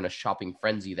people are in a shopping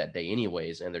frenzy that day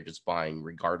anyways, and they're just buying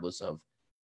regardless of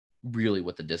really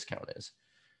what the discount is?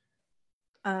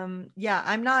 Yeah,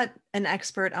 I'm not an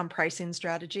expert on pricing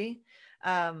strategy.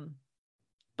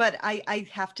 But I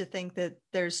have to think that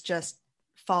there's just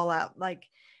fallout, like,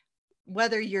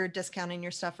 whether you're discounting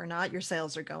your stuff or not, your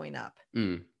sales are going up.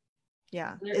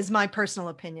 Yeah, is my personal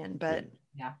opinion, but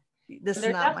this is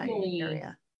not my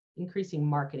area. Increasing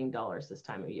marketing dollars this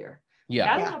time of year.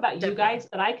 Yeah. I don't know about you guys,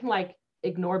 but I can like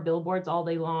ignore billboards all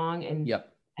day long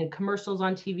and commercials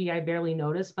on TV. I barely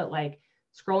notice, but like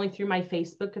scrolling through my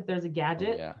Facebook, if there's a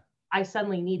gadget, I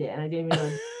suddenly need it. And I didn't even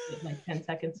know it like 10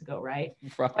 seconds ago. Right.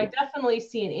 So I definitely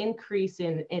see an increase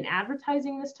in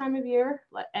advertising this time of year.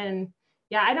 And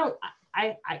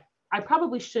I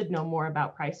probably should know more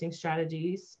about pricing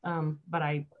strategies, but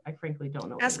I frankly don't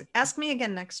know. Ask me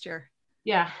again next year.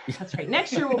 Yeah, that's right.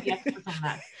 Next year we'll be experts on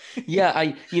that. Yeah,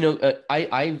 I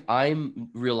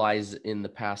realized in the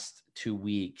past 2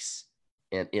 weeks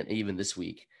and even this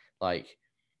week, like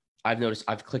I've noticed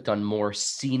I've clicked on more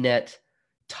CNET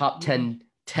top 10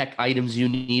 tech items you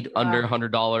need under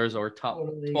 $100 or top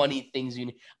Totally. 20 things you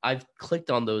need. I've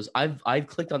clicked on those. I've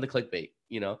clicked on the clickbait,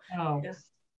 Oh, Yeah.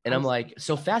 and I'm like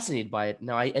so fascinated by it.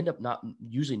 Now I end up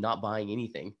usually not buying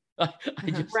anything. I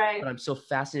just, right. but I'm so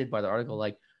fascinated by the article.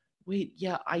 Like, wait,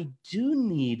 yeah, I do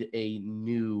need a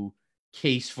new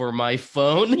case for my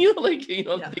phone. Yeah. Thinking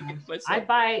to myself, I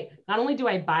buy, not only do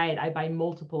I buy it, I buy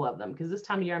multiple of them because this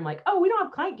time of year I'm like, oh, we don't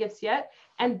have client gifts yet.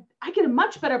 And I get a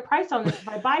much better price on this if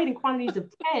I buy it in quantities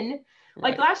of 10.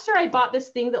 Like right. last year I bought this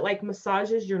thing that like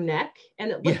massages your neck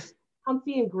and it looks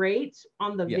comfy and great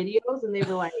on the videos. And they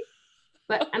were like,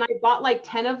 and I bought like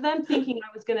 10 of them thinking I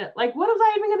was gonna, like, what was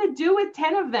I even gonna do with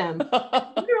 10 of them?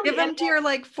 Give them to your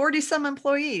like 40 some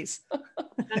employees.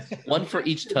 One for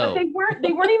each But toe.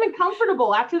 they weren't even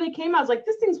comfortable. After they came, I was like,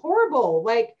 this thing's horrible.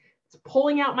 Like it's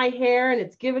pulling out my hair and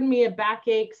it's giving me a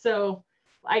backache. So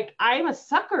like, I'm a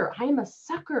sucker. I'm a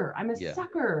sucker.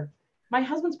 My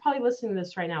husband's probably listening to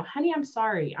this right now. Honey, I'm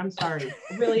sorry.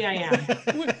 Really, I am.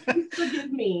 Please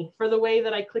forgive me for the way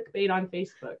that I clickbait on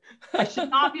Facebook. I should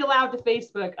not be allowed to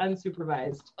Facebook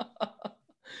unsupervised.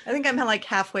 I think I'm like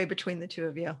halfway between the two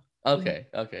of you. Okay.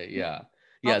 Yeah.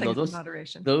 All No, things in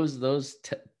moderation. those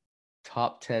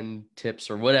top 10 tips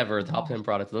or whatever, top 10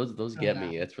 products, those get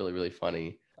me. It's really, really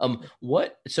funny.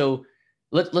 So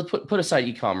let's put aside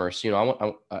e-commerce.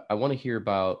 I want to hear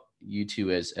about you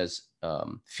two as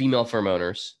female firm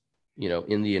owners,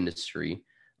 in the industry.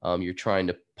 You're trying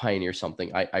to pioneer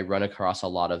something. I run across a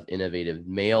lot of innovative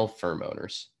male firm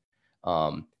owners.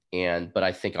 But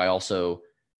I think I also,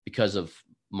 because of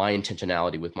my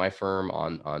intentionality with my firm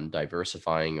on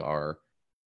diversifying our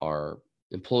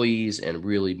employees and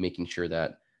really making sure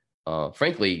that,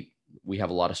 frankly, we have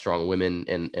a lot of strong women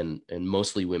and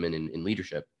mostly women in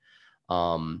leadership.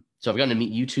 So I've gotten to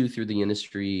meet you two through the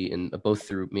industry and both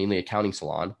through mainly Accounting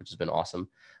Salon, which has been awesome.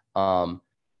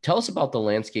 Tell us about the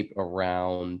landscape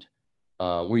around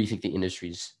where you think the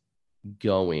industry's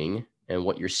going and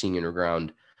what you're seeing in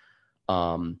around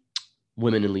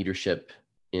women in leadership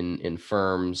in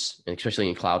firms, and especially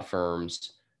in cloud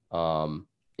firms,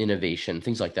 innovation,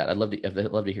 things like that. I'd love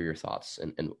to hear your thoughts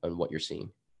and what you're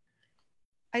seeing.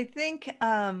 I think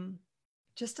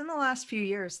just in the last few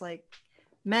years, like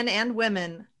men and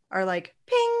women are like,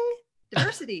 ping,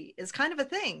 diversity is kind of a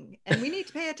thing, and we need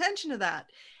to pay attention to that.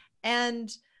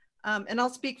 And I'll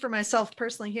speak for myself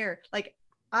personally here. Like,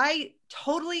 I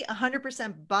totally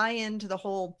 100% buy into the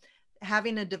whole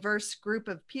having a diverse group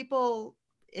of people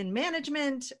in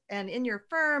management and in your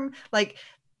firm. Like,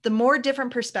 the more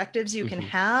different perspectives you can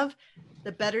have,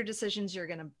 the better decisions you're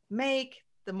going to make,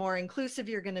 the more inclusive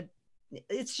you're going to.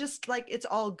 It's just like, it's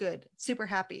all good, super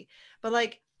happy. But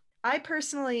like, I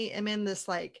personally am in this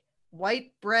like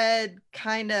white bread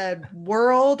kind of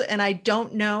world, and I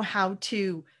don't know how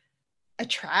to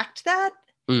attract that.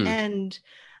 And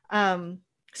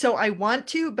so I want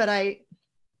to, but I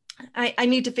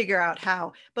need to figure out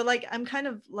how. But like, I'm kind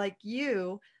of like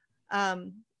you,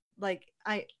 like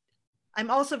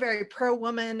I'm also very pro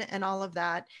woman and all of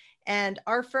that. And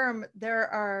our firm, there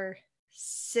are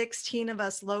 16 of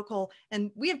us local, and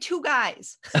we have 2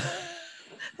 guys.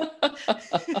 and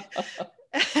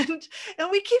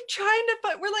we keep trying to,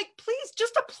 but we're like, please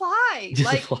just apply.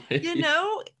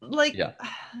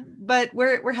 But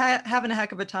we're having a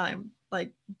heck of a time,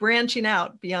 like branching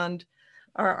out beyond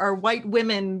our white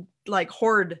women, like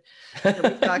horde that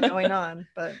we've got going on.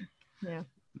 But yeah.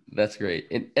 That's great.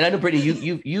 And I know, Brittany,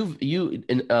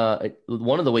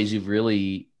 one of the ways you've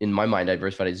really, in my mind,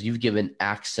 diversified is you've given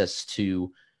access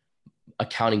to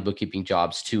accounting, bookkeeping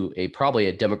jobs to probably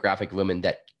a demographic of women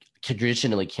that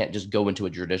traditionally can't just go into a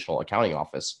traditional accounting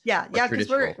office. Yeah, because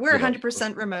we're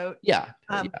 100% remote. Yeah.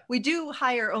 We do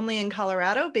hire only in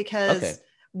Colorado because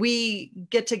we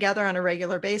get together on a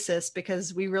regular basis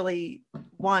because we really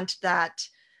want that.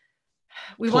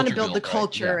 We want to build the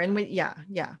culture, right? And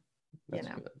That's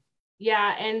good.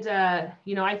 Yeah, and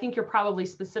I think you're probably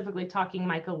specifically talking,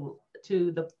 Michael,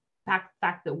 to the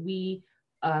fact that we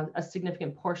a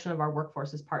significant portion of our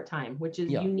workforce is part-time, which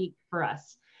is unique for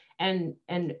us. And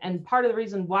part of the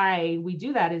reason why we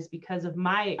do that is because of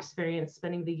my experience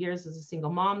spending the years as a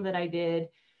single mom that I did.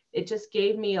 It just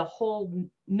gave me a whole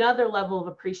nother level of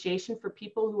appreciation for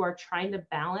people who are trying to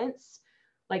balance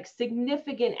like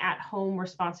significant at-home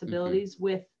responsibilities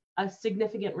with a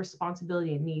significant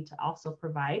responsibility and need to also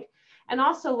provide. And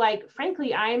also, like,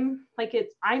 frankly, I'm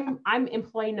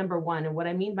employee number one. And what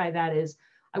I mean by that is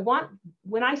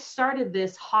when I started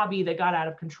this hobby that got out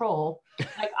of control,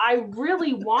 like, I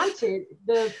really wanted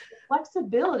the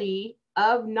flexibility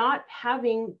of not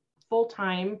having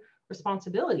full-time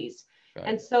responsibilities. Right.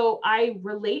 And so I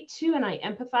relate to and I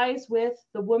empathize with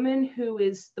the woman who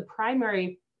is the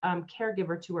primary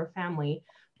caregiver to her family,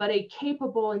 but a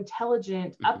capable,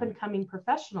 intelligent, up and coming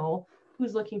professional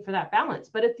who's looking for that balance.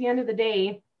 But at the end of the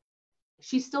day,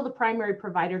 she's still the primary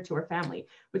provider to her family,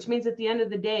 which means at the end of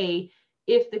the day,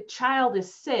 if the child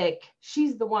is sick,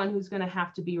 she's the one who's going to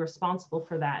have to be responsible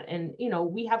for that. And, you know,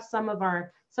 we have some of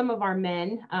our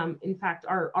men, in fact,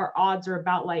 our odds are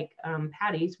about like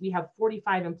Patty's. We have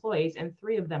 45 employees and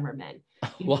 3 of them are men.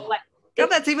 You know, like, oh,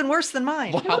 that's even worse than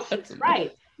mine. Wow,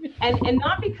 right. And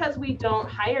not because we don't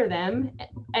hire them.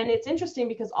 And it's interesting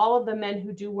because all of the men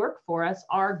who do work for us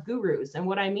are gurus. And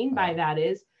what I mean by that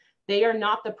is they are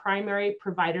not the primary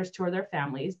providers to their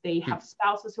families. They have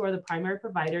spouses who are the primary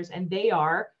providers, and they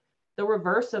are the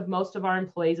reverse of most of our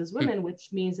employees as women, which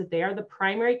means that they are the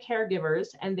primary caregivers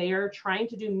and they are trying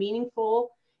to do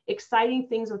meaningful, exciting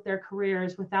things with their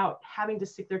careers without having to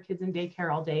stick their kids in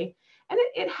daycare all day. And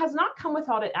it has not come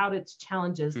without its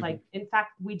challenges. Like, in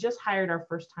fact, we just hired our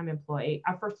first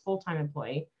full-time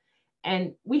employee.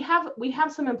 And we have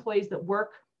some employees that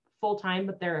work full-time,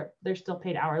 but they're still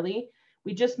paid hourly.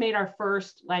 We just made our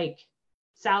first like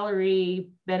salary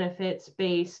benefits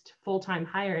based full-time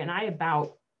hire. And I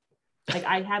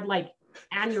had like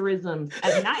aneurysms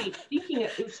at night thinking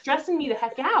it was stressing me the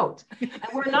heck out. And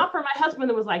were it not for my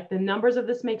husband that was like, the numbers of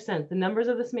this make sense. The numbers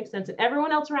of this make sense. And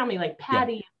everyone else around me, like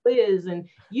Patty, Liz, and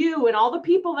you, and all the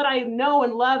people that I know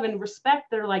and love and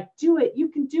respect, they're like, do it. You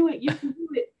can do it. You can do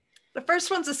it. The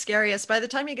first one's the scariest. By the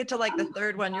time you get to like the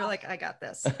third one, you're like, I got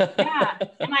this. Yeah.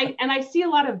 And I see a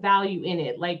lot of value in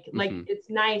it. Like it's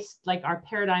nice. Like our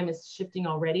paradigm is shifting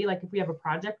already. Like if we have a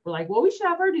project, we're like, well, we should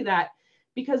have her do that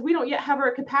because we don't yet have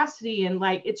her capacity. And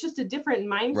like, it's just a different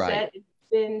mindset. Right. It's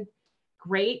been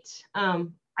great.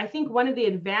 I think one of the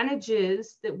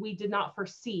advantages that we did not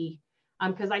foresee,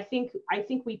 because I think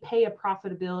we pay a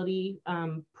profitability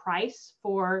price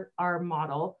for our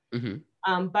model.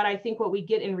 But I think what we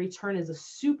get in return is a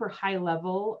super high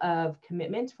level of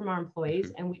commitment from our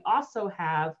employees. And we also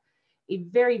have a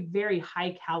very, very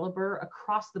high caliber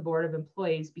across the board of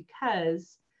employees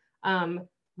because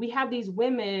we have these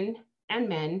women and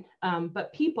men,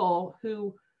 but people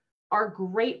who are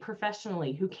great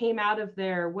professionally, who came out of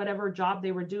their whatever job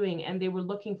they were doing and they were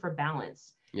looking for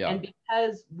balance. Yeah. And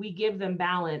because we give them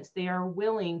balance, they are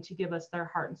willing to give us their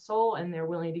heart and soul, and they're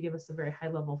willing to give us a very high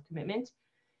level of commitment.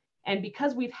 And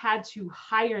because we've had to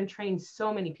hire and train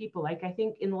so many people, like I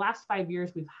think in the last 5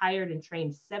 years, we've hired and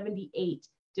trained 78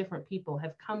 different people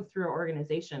have come through our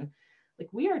organization. Like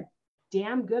we are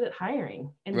damn good at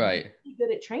hiring and really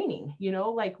good at training, you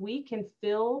know, like we can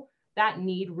fill that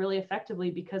need really effectively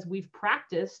because we've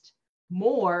practiced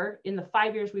more in the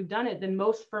 5 years we've done it than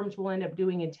most firms will end up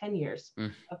doing in 10 years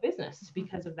of business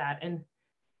because of that. And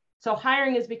so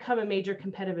hiring has become a major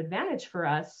competitive advantage for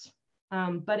us.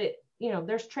 But it, you know,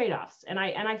 there's trade-offs and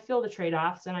I feel the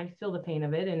trade-offs and I feel the pain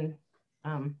of it. And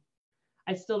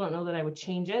I still don't know that I would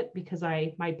change it because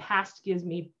my past gives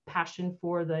me passion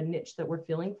for the niche that we're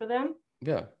filling for them.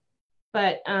 Yeah.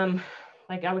 But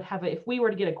like I would have if we were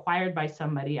to get acquired by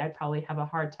somebody, I'd probably have a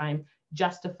hard time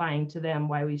justifying to them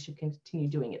why we should continue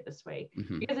doing it this way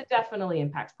because it definitely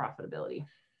impacts profitability.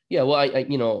 Yeah. Well,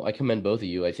 I commend both of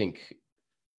you. I think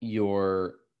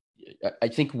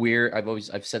I've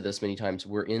said this many times,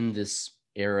 we're in this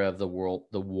era of the world,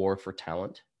 the war for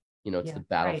talent, you know, it's the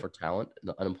battle for talent,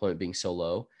 the unemployment being so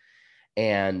low.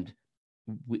 And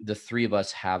the 3 of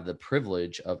us have the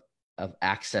privilege of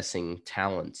accessing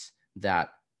talents that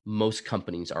most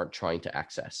companies aren't trying to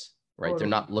access, right? Totally. They're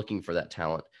not looking for that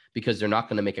talent because they're not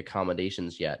going to make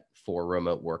accommodations yet for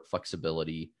remote work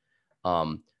flexibility,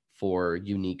 for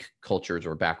unique cultures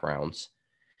or backgrounds.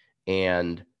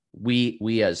 And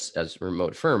we as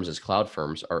remote firms, as cloud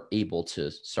firms, are able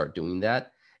to start doing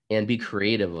that and be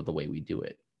creative of the way we do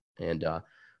it. And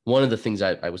one of the things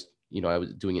I was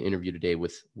doing an interview today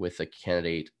with a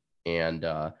candidate, and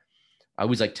I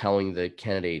was like telling the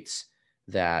candidates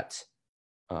that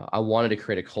I wanted to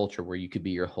create a culture where you could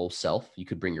be your whole self. You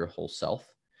could bring your whole self.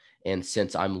 And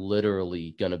since I'm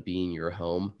literally going to be in your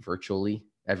home virtually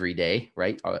every day,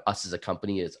 right? Us as a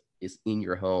company is in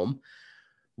your home.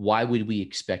 Why would we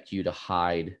expect you to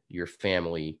hide your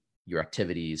family, your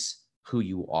activities, who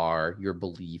you are, your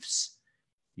beliefs,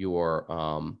 your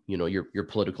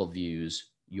political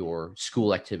views, your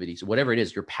school activities, whatever it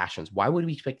is, your passions? Why would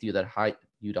we expect you to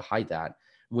hide that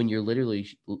when you're literally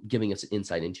giving us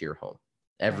insight into your home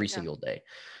every single day?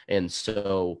 And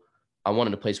so I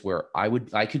wanted a place where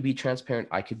I could be transparent.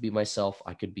 I could be myself.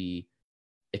 I could be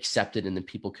accepted, and then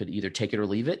people could either take it or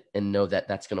leave it and know that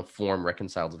that's going to form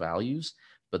reconciled values.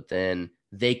 but then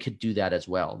they could do that as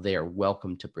well. They are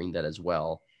welcome to bring that as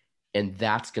well. And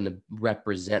that's going to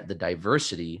represent the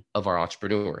diversity of our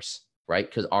entrepreneurs, right?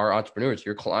 Because our entrepreneurs,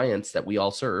 your clients that we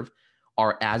all serve,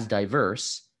 are as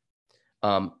diverse,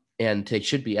 and they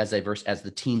should be as diverse as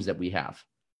the teams that we have.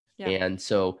 Yeah. And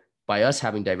so by us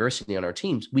having diversity on our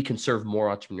teams, we can serve more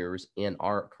entrepreneurs and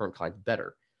our current clients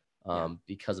better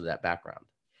because of that background.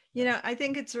 You know, I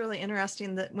think it's really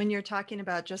interesting that when you're talking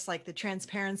about just like the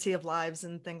transparency of lives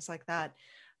and things like that,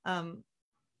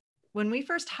 when we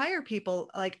first hire people,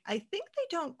 like, I think they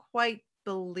don't quite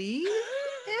believe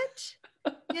it,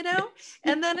 you know,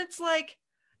 and then it's like,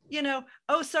 you know,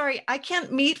 oh, sorry, I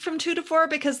can't meet from 2 to 4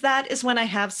 because that is when I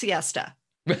have siesta,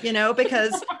 you know,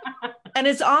 because, and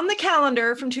it's on the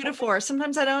calendar from 2 to 4.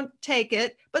 Sometimes I don't take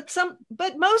it, but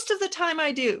most of the time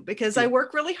I do, because I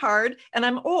work really hard and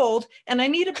I'm old and I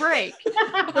need a break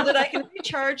so that I can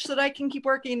recharge, so that I can keep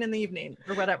working in the evening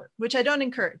or whatever, which I don't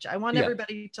encourage. I want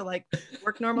everybody to like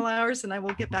work normal hours, and I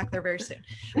will get back there very soon.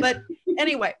 But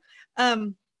anyway,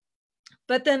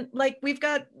 but then like we've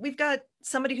got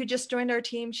somebody who just joined our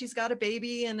team. She's got a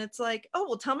baby, and it's like, oh,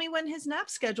 well, tell me when his nap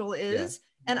schedule is. Yeah.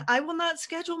 And I will not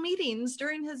schedule meetings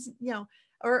during his, you know,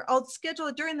 or I'll schedule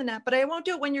it during the nap, but I won't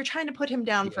do it when you're trying to put him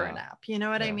down for a nap. You know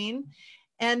what I mean?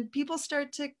 And people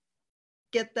start to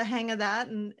get the hang of that.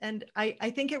 And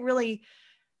I think it really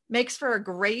makes for a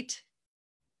great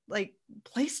like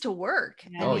place to work.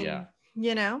 Yeah. I mean,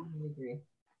 you know? I agree.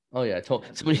 Oh yeah, I told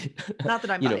somebody. Not that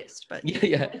I'm biased, but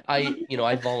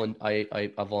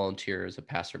I volunteer as a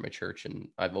pastor at my church, and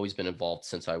I've always been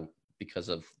involved because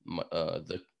of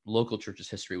the local church's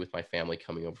history with my family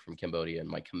coming over from Cambodia and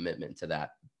my commitment to that,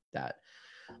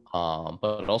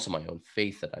 but also my own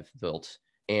faith that I've built.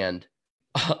 And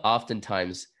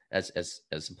oftentimes, as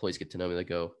employees get to know me, they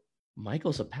go,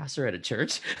 "Michael's a pastor at a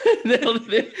church." they're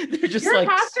just You're like, a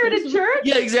pastor at a church?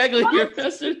 Yeah, exactly. What? You're a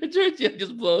pastor at a church. Yeah,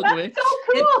 just blows That's away. so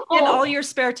cool. In all your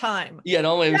spare time. Yeah, in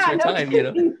all my spare time,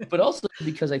 kidding. you know. But also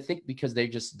because I think they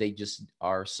just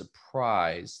are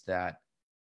surprised that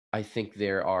I think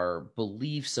there are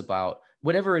beliefs about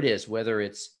whatever it is, whether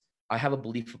it's I have a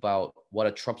belief about what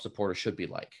a Trump supporter should be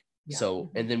like. Yeah.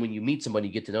 So, and then when you meet somebody,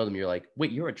 you get to know them, you're like,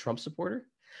 wait, you're a Trump supporter?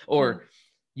 Or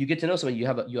you get to know somebody, you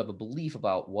have a belief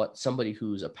about what somebody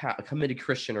who's a committed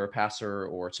Christian or a pastor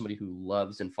or somebody who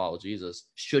loves and follows Jesus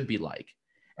should be like.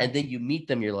 And then you meet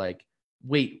them, you're like,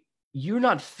 wait, you're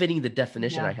not fitting the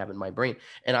definition I have in my brain.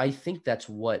 And I think that's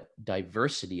what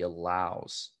diversity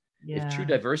allows. Yeah. If true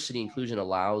diversity inclusion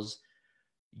allows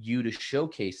you to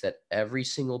showcase that every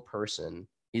single person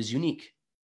is unique,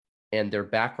 and their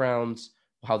backgrounds,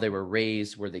 how they were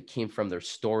raised, where they came from, their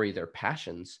story, their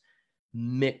passions,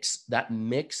 mix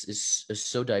is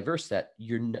so diverse that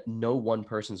no one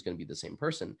person is going to be the same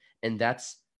person. And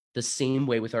that's the same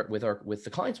way with the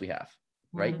clients we have,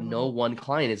 right? Mm-hmm. No one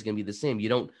client is going to be the same. You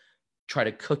don't try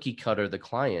to cookie cutter the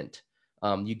client.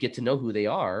 You get to know who they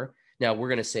are. Now we're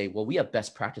going to say, well, we have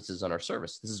best practices on our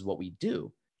service. This is what we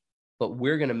do, but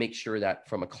we're going to make sure that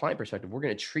from a client perspective, we're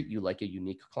going to treat you like a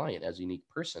unique client, as a unique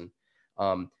person.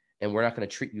 And we're not going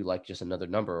to treat you like just another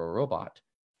number or a robot.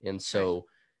 And so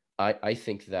I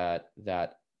think that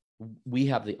we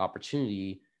have the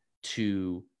opportunity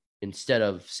to, instead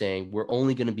of saying we're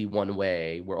only going to be one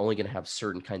way, we're only going to have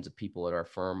certain kinds of people at our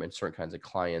firm and certain kinds of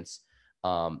clients,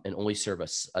 and only serve a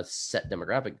set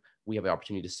demographic, we have the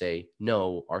opportunity to say,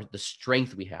 no, the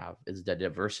strength we have is the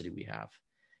diversity we have.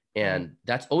 And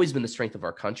that's always been the strength of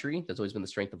our country. That's always been the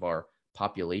strength of our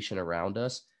population around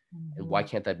us. Mm-hmm. And why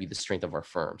can't that be the strength of our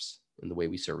firms and the way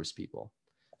we service people?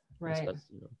 Right. So,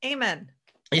 Amen.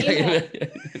 Amen.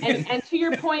 and to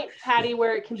your point, Patty,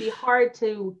 where it can be hard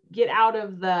to get out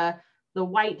of the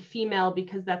white female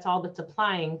because that's all that's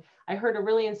applying. I heard a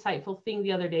really insightful thing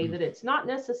the other day that it's not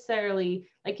necessarily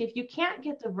like, if you can't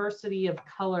get diversity of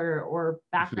color or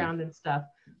background and stuff,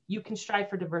 you can strive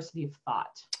for diversity of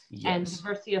thought. Yes. And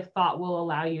diversity of thought will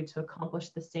allow you to accomplish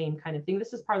the same kind of thing.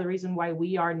 This is part of the reason why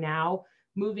we are now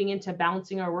moving into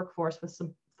balancing our workforce with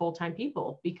some full-time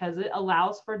people, because it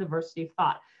allows for diversity of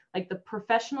thought. Like, the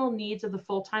professional needs of the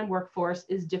full-time workforce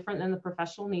is different than the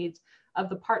professional needs of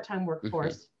the part-time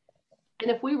workforce. Mm-hmm.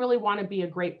 And if we really want to be a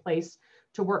great place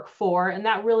to work for, and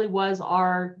that really was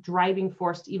our driving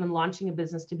force to even launching a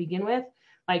business to begin with.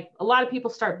 Like, a lot of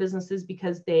people start businesses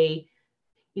because they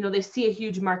see a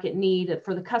huge market need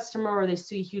for the customer, or they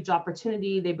see a huge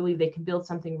opportunity. They believe they can build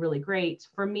something really great.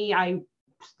 For me, I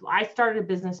started a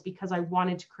business because I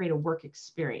wanted to create a work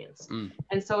experience.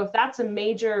 And so if that's a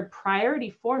major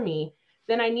priority for me,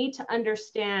 then I need to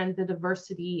understand the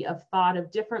diversity of thought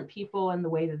of different people and the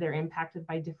way that they're impacted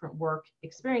by different work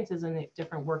experiences and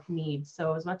different work needs.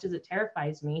 So as much as it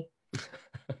terrifies me,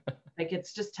 like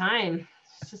it's just time.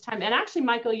 It's just time. And actually,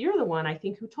 Michael, you're the one I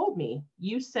think who told me.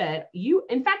 You said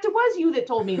in fact, it was you that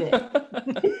told me this.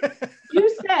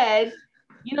 You said,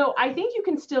 I think you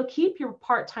can still keep your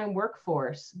part-time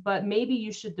workforce, but maybe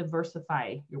you should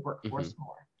diversify your workforce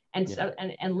more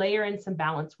and layer in some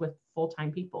balance with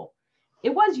full-time people.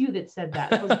 It was you that said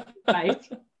that. Right.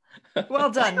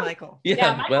 Well done, Michael.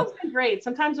 Yeah, Michael's been great.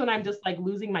 Sometimes when I'm just like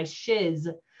losing my shiz,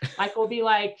 Michael will be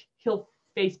like, he'll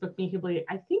Facebook me, he'll be like,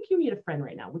 I think you need a friend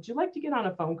right now. Would you like to get on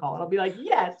a phone call? And I'll be like,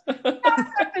 yes,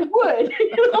 I would.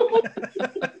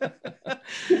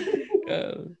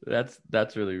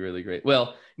 That's really, really great.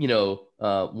 Well,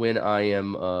 when I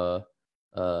am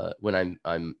when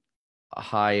I'm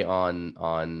high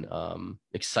on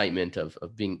excitement of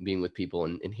being with people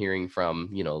and hearing from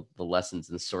the lessons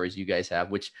and stories you guys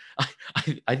have, which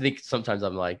I think sometimes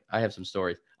I'm like, I have some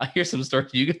stories. I hear some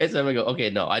stories you guys have, I go, okay,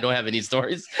 no, I don't have any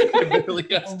stories. I barely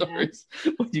got stories.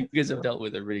 What you guys have dealt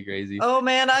with are pretty crazy. Oh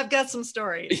man, I've got some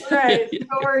stories. Right,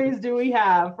 stories do we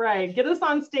have? Right, get us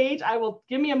on stage.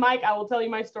 Give me a mic. I will tell you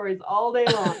my stories all day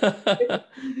long.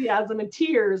 Enthusiasm and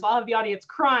tears. I'll have the audience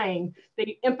crying.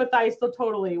 They empathize so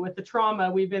totally with the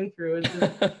trauma we've been through. It's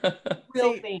a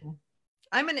real thing.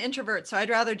 I'm an introvert, so I'd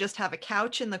rather just have a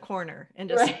couch in the corner and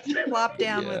just plop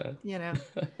down with,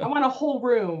 I want a whole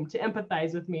room to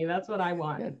empathize with me. That's what I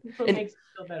want. Yeah. That's what makes me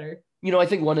feel better. I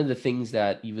think one of the things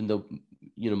that, even though,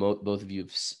 both of you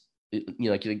have,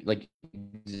 like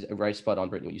right spot on,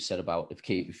 Brittany, what you said about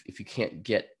if you can't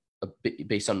get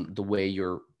based on the way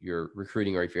you're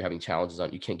recruiting, or if you're having challenges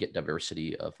on, you can't get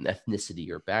diversity of an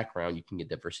ethnicity or background, you can get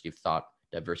diversity of thought,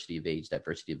 diversity of age,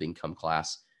 diversity of income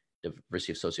class,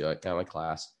 diversity of socioeconomic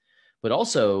class, but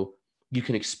also you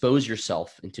can expose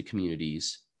yourself into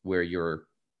communities where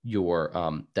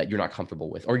that you're not comfortable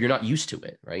with, or you're not used to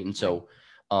it, right? And so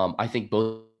I think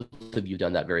both of you have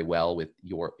done that very well with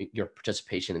your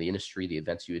participation in the industry, the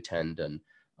events you attend, and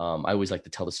I always like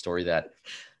to tell the story that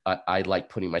I like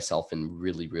putting myself in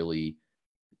really, really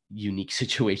unique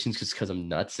situations just because I'm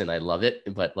nuts and I love it.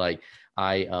 But like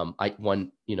I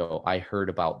heard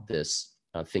about this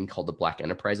thing called the Black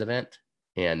Enterprise event,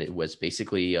 and it was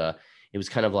basically it was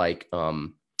kind of like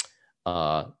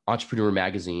Entrepreneur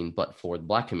Magazine, but for the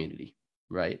Black community,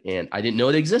 right? And I didn't know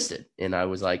it existed, and I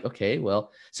was like, okay,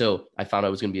 well, so I found I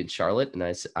was going to be in Charlotte, and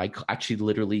I actually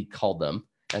literally called them.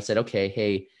 I said, okay,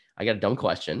 hey, I got a dumb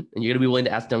question, and you're going to be willing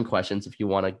to ask dumb questions if you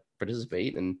want to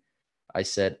participate. And I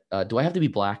said, do I have to be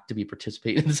Black to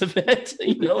participate in this event?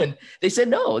 And they said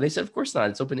no. They said, of course not.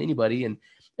 It's open to anybody. And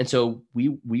so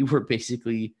we were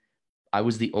basically, I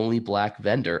was the only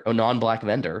non-Black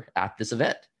vendor at this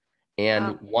event,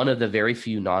 and one of the very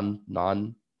few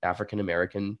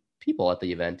non-African-American people at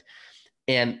the event,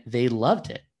 and they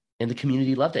loved it, and the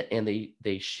community loved it, and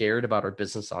they shared about our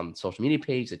business on social media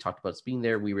page. They talked about us being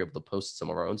there. We were able to post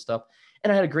some of our own stuff,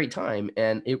 and I had a great time,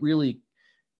 and it really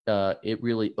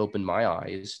opened my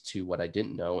eyes to what I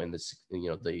didn't know, and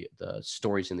the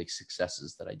stories and the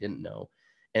successes that I didn't know.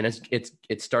 And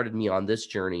it started me on this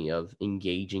journey of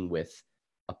engaging with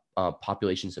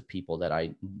populations of people that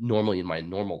I normally in my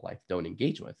normal life don't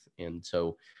engage with. And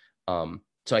so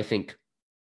I think,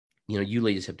 you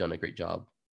ladies have done a great job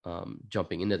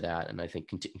jumping into that. And I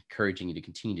think encouraging you to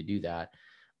continue to do that.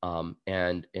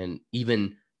 And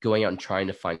even going out and trying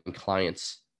to find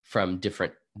clients from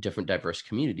different diverse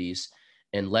communities,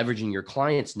 and leveraging your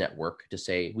clients' network to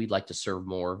say, we'd like to serve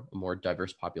a more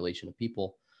diverse population of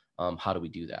people. How do we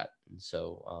do that? And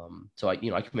so,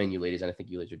 I commend you ladies, and I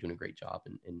think you ladies are doing a great job.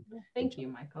 Thank you,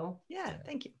 Michael. Yeah,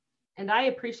 thank you. And I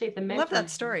appreciate the mentoring. Love that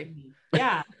story.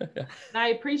 Yeah. And I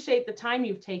appreciate the time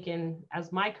you've taken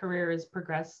as my career has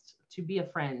progressed to be a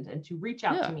friend and to reach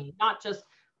out to me, not just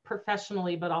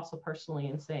professionally, but also personally,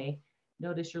 and say,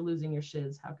 notice you're losing your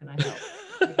shiz. How can I help?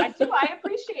 I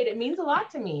appreciate it. It means a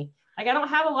lot to me. Like, I don't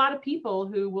have a lot of people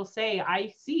who will say,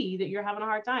 I see that you're having a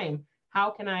hard time. How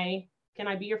can I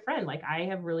be your friend? Like, I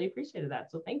have really appreciated that.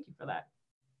 So thank you for that.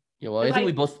 Yeah, well, I think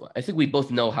we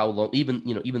both know how long,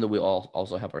 even though we all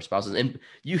also have our spouses, and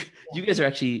you guys are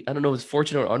actually, I don't know if it's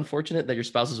fortunate or unfortunate that your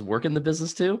spouses work in the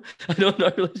business too. I don't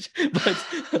know,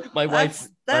 but my wife.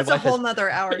 That's a whole nother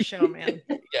hour show, man.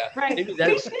 Yeah. Right. We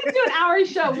should do an hour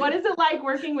show. What is it like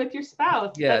working with your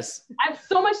spouse? Yes. I have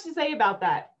so much to say about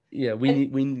that. Yeah, we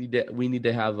need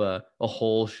to have a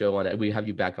whole show on it. We have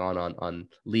you back on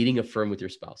leading a firm with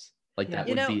your spouse. Like that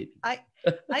would be. I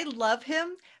love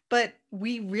him, but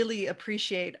we really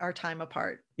appreciate our time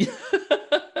apart.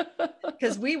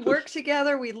 because we work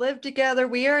together, we live together,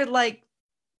 we are like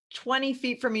 20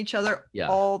 feet from each other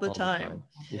all the time.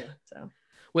 Yeah. So,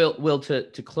 Well,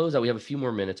 to close out, we have a few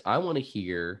more minutes. I'd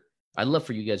love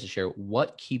for you guys to share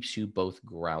what keeps you both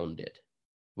grounded.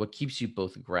 What keeps you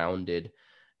both grounded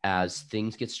as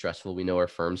things get stressful? We know our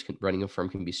running a firm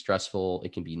can be stressful.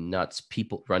 It can be nuts.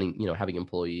 People running, having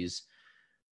employees.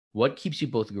 What keeps you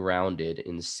both grounded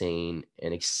and sane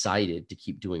and excited to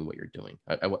keep doing what you're doing?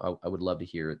 I would love to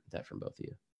hear that from both of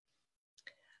you.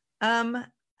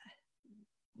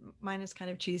 Mine is kind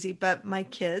of cheesy, but my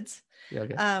kids. Yeah,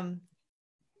 okay.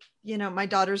 My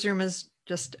daughter's room is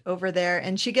just over there,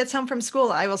 and she gets home from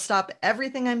school. I will stop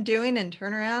everything I'm doing and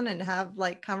turn around and have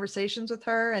like conversations with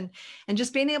her, and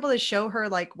just being able to show her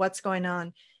like what's going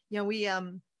on. We I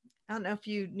don't know if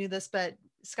you knew this, but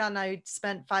Scott and I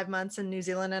spent 5 months in New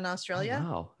Zealand and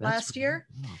Australia last year.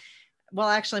 Wow. Well,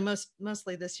 actually,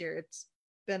 mostly this year. It's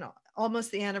been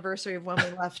almost the anniversary of when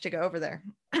we left to go over there,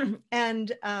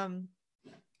 and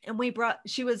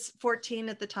she was 14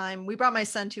 at the time. We brought my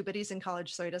son too, but he's in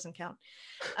college, so he doesn't count.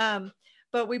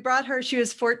 But we brought her, she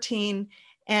was 14,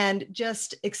 and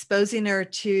just exposing her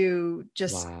to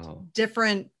just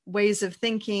different ways of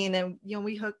thinking. And,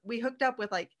 we hooked up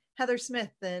with like Heather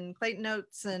Smith and Clayton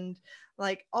Oates and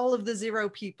like all of the Zero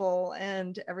people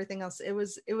and everything else. It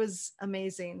was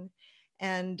amazing.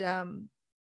 And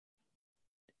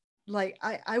like,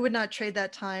 I would not trade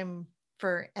that time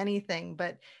for anything,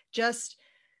 but just,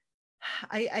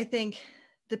 I think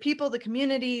the people, the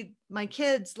community, my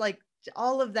kids, like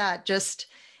all of that, just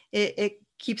it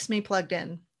keeps me plugged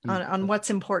in on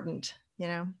what's important,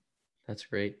 That's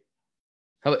great.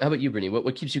 How about you, Brittany?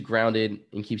 What keeps you grounded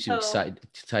and keeps you excited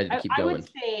to keep going? I would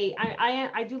say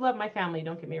I do love my family.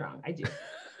 Don't get me wrong, I do.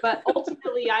 But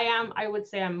ultimately, I would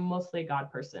say I'm mostly a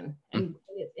God person, and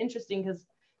it's interesting because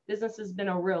business has been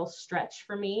a real stretch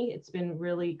for me. It's been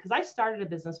really, because I started a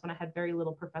business when I had very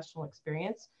little professional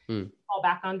experience to fall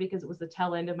back on, because it was the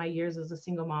tail end of my years as a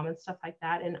single mom and stuff like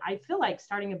that. And I feel like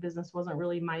starting a business wasn't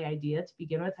really my idea to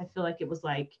begin with. I feel like it was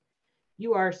like,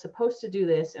 you are supposed to do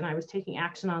this. And I was taking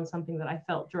action on something that I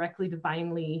felt directly,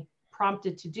 divinely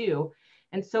prompted to do.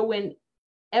 And so when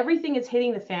everything is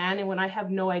hitting the fan and when I have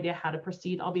no idea how to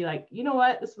proceed, I'll be like, you know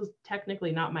what? This was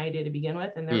technically not my idea to begin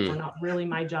with, and therefore not really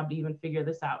my job to even figure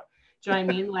this out. Do you know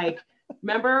what I mean? Like,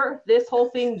 remember this whole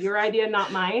thing, your idea,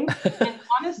 not mine. And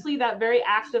honestly, that very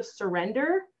act of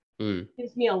surrender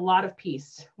gives me a lot of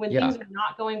peace when things are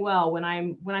not going well, when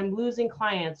I'm losing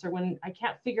clients, or when I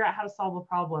can't figure out how to solve a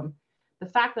problem. The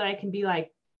fact that I can be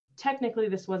like, technically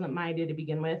this wasn't my idea to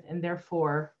begin with, and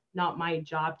therefore not my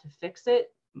job to fix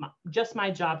it. Just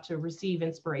my job to receive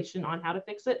inspiration on how to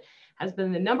fix it has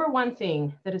been the number one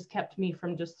thing that has kept me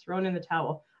from just throwing in the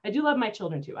towel. I do love my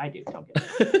children too. I do. Don't get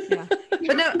it. Yeah.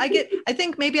 But no, I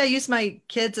think maybe I use my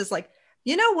kids as like,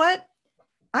 you know what?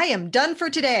 I am done for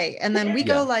today. And then we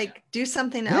go like do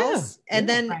something else. And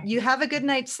then you have a good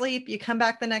night's sleep. You come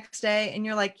back the next day and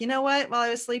you're like, you know what? While I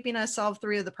was sleeping, I solved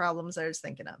 3 of the problems I was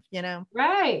thinking of,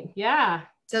 Right. Yeah.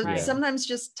 So sometimes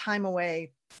just time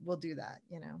away will do that,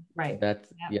 Right.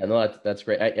 That's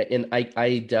great.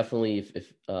 I definitely,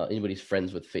 if anybody's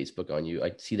friends with Facebook on you,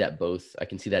 I see that both. I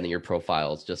can see that in your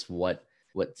profiles, just what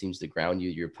seems to ground you,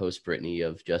 your post, Brittany,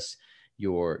 of just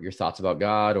your thoughts about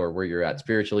God or where you're at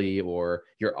spiritually, or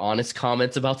your honest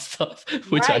comments about stuff,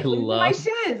 which I love. My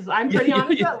shiz. I'm pretty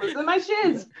honest about losing my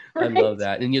shiz. Right? I love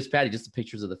that. And yes, Patty, just the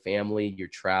pictures of the family, your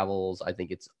travels, I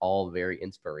think it's all very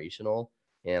inspirational.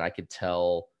 And I could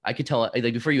tell like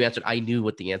before you answered, I knew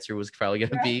what the answer was probably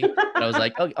going to be. And I was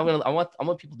like, oh, I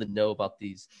want people to know about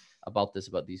these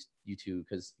you two,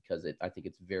 because I think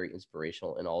it's very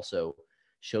inspirational, and also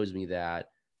shows me that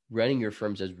running your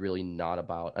firms is really not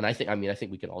about, and I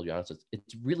think we can all be honest,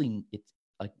 it's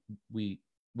like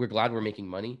we're glad we're making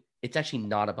money. It's actually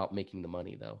not about making the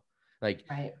money though. Like,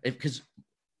 because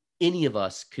any of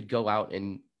us could go out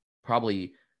and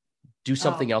probably do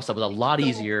something else that was a lot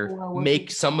easier,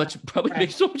 make so much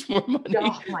more money.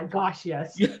 Oh my gosh,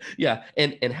 yes. Yeah.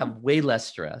 And have way less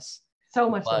stress. So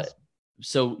much less.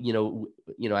 So,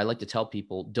 I like to tell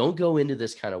people, don't go into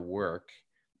this kind of work,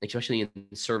 especially in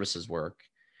services work,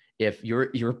 if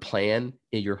your plan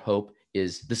and your hope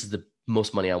is this is the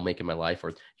most money I'll make in my life,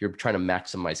 or you're trying to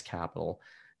maximize capital.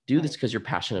 Do this because you're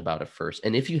passionate about it first.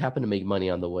 And if you happen to make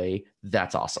money on the way,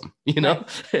 that's awesome. Yeah.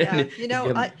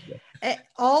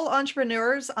 All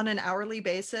entrepreneurs on an hourly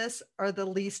basis are the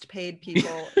least paid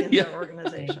people in their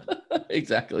organization.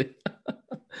 Exactly.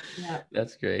 Yeah.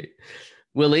 That's great.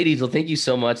 Well, ladies, thank you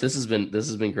so much. This has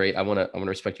been great. I want to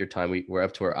respect your time. We're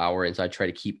up to our hour, and so I try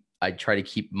to keep I try to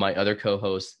keep my other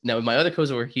co-hosts. Now, if my other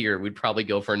co-hosts were here, we'd probably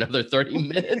go for another 30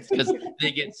 minutes because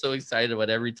they get so excited about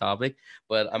every topic.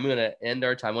 But I'm going to end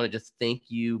our time. I want to just thank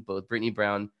you both, Brittany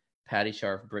Brown, Patty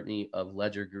Scharf, Brittany of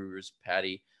Ledger Gurus,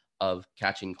 Patty of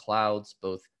Catching Clouds,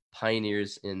 both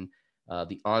pioneers in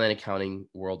the online accounting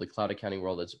world, the cloud accounting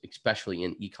world, especially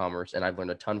in e-commerce, and I've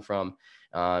learned a ton from.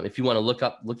 If you want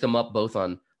to look them up both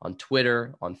on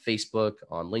Twitter, on Facebook,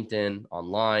 on LinkedIn,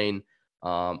 online,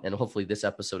 and hopefully this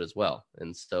episode as well.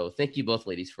 And so thank you both,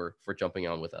 ladies, for jumping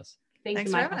on with us.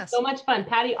 Thanks for having Michael. us. So much fun.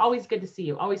 Patty, always good to see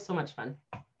you. Always so much fun.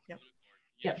 Yep.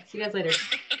 See you guys later.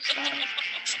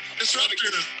 Disruptor.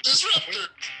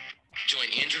 Join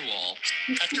Andrew Wall,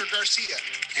 Hector Garcia,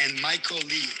 and Michael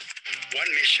Lee. one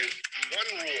mission,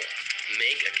 one rule,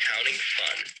 make accounting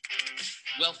fun.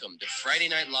 Welcome to Friday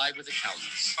Night Live with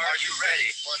Accountants. Are you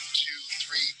ready? 1, 2,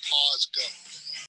 3, pause, go.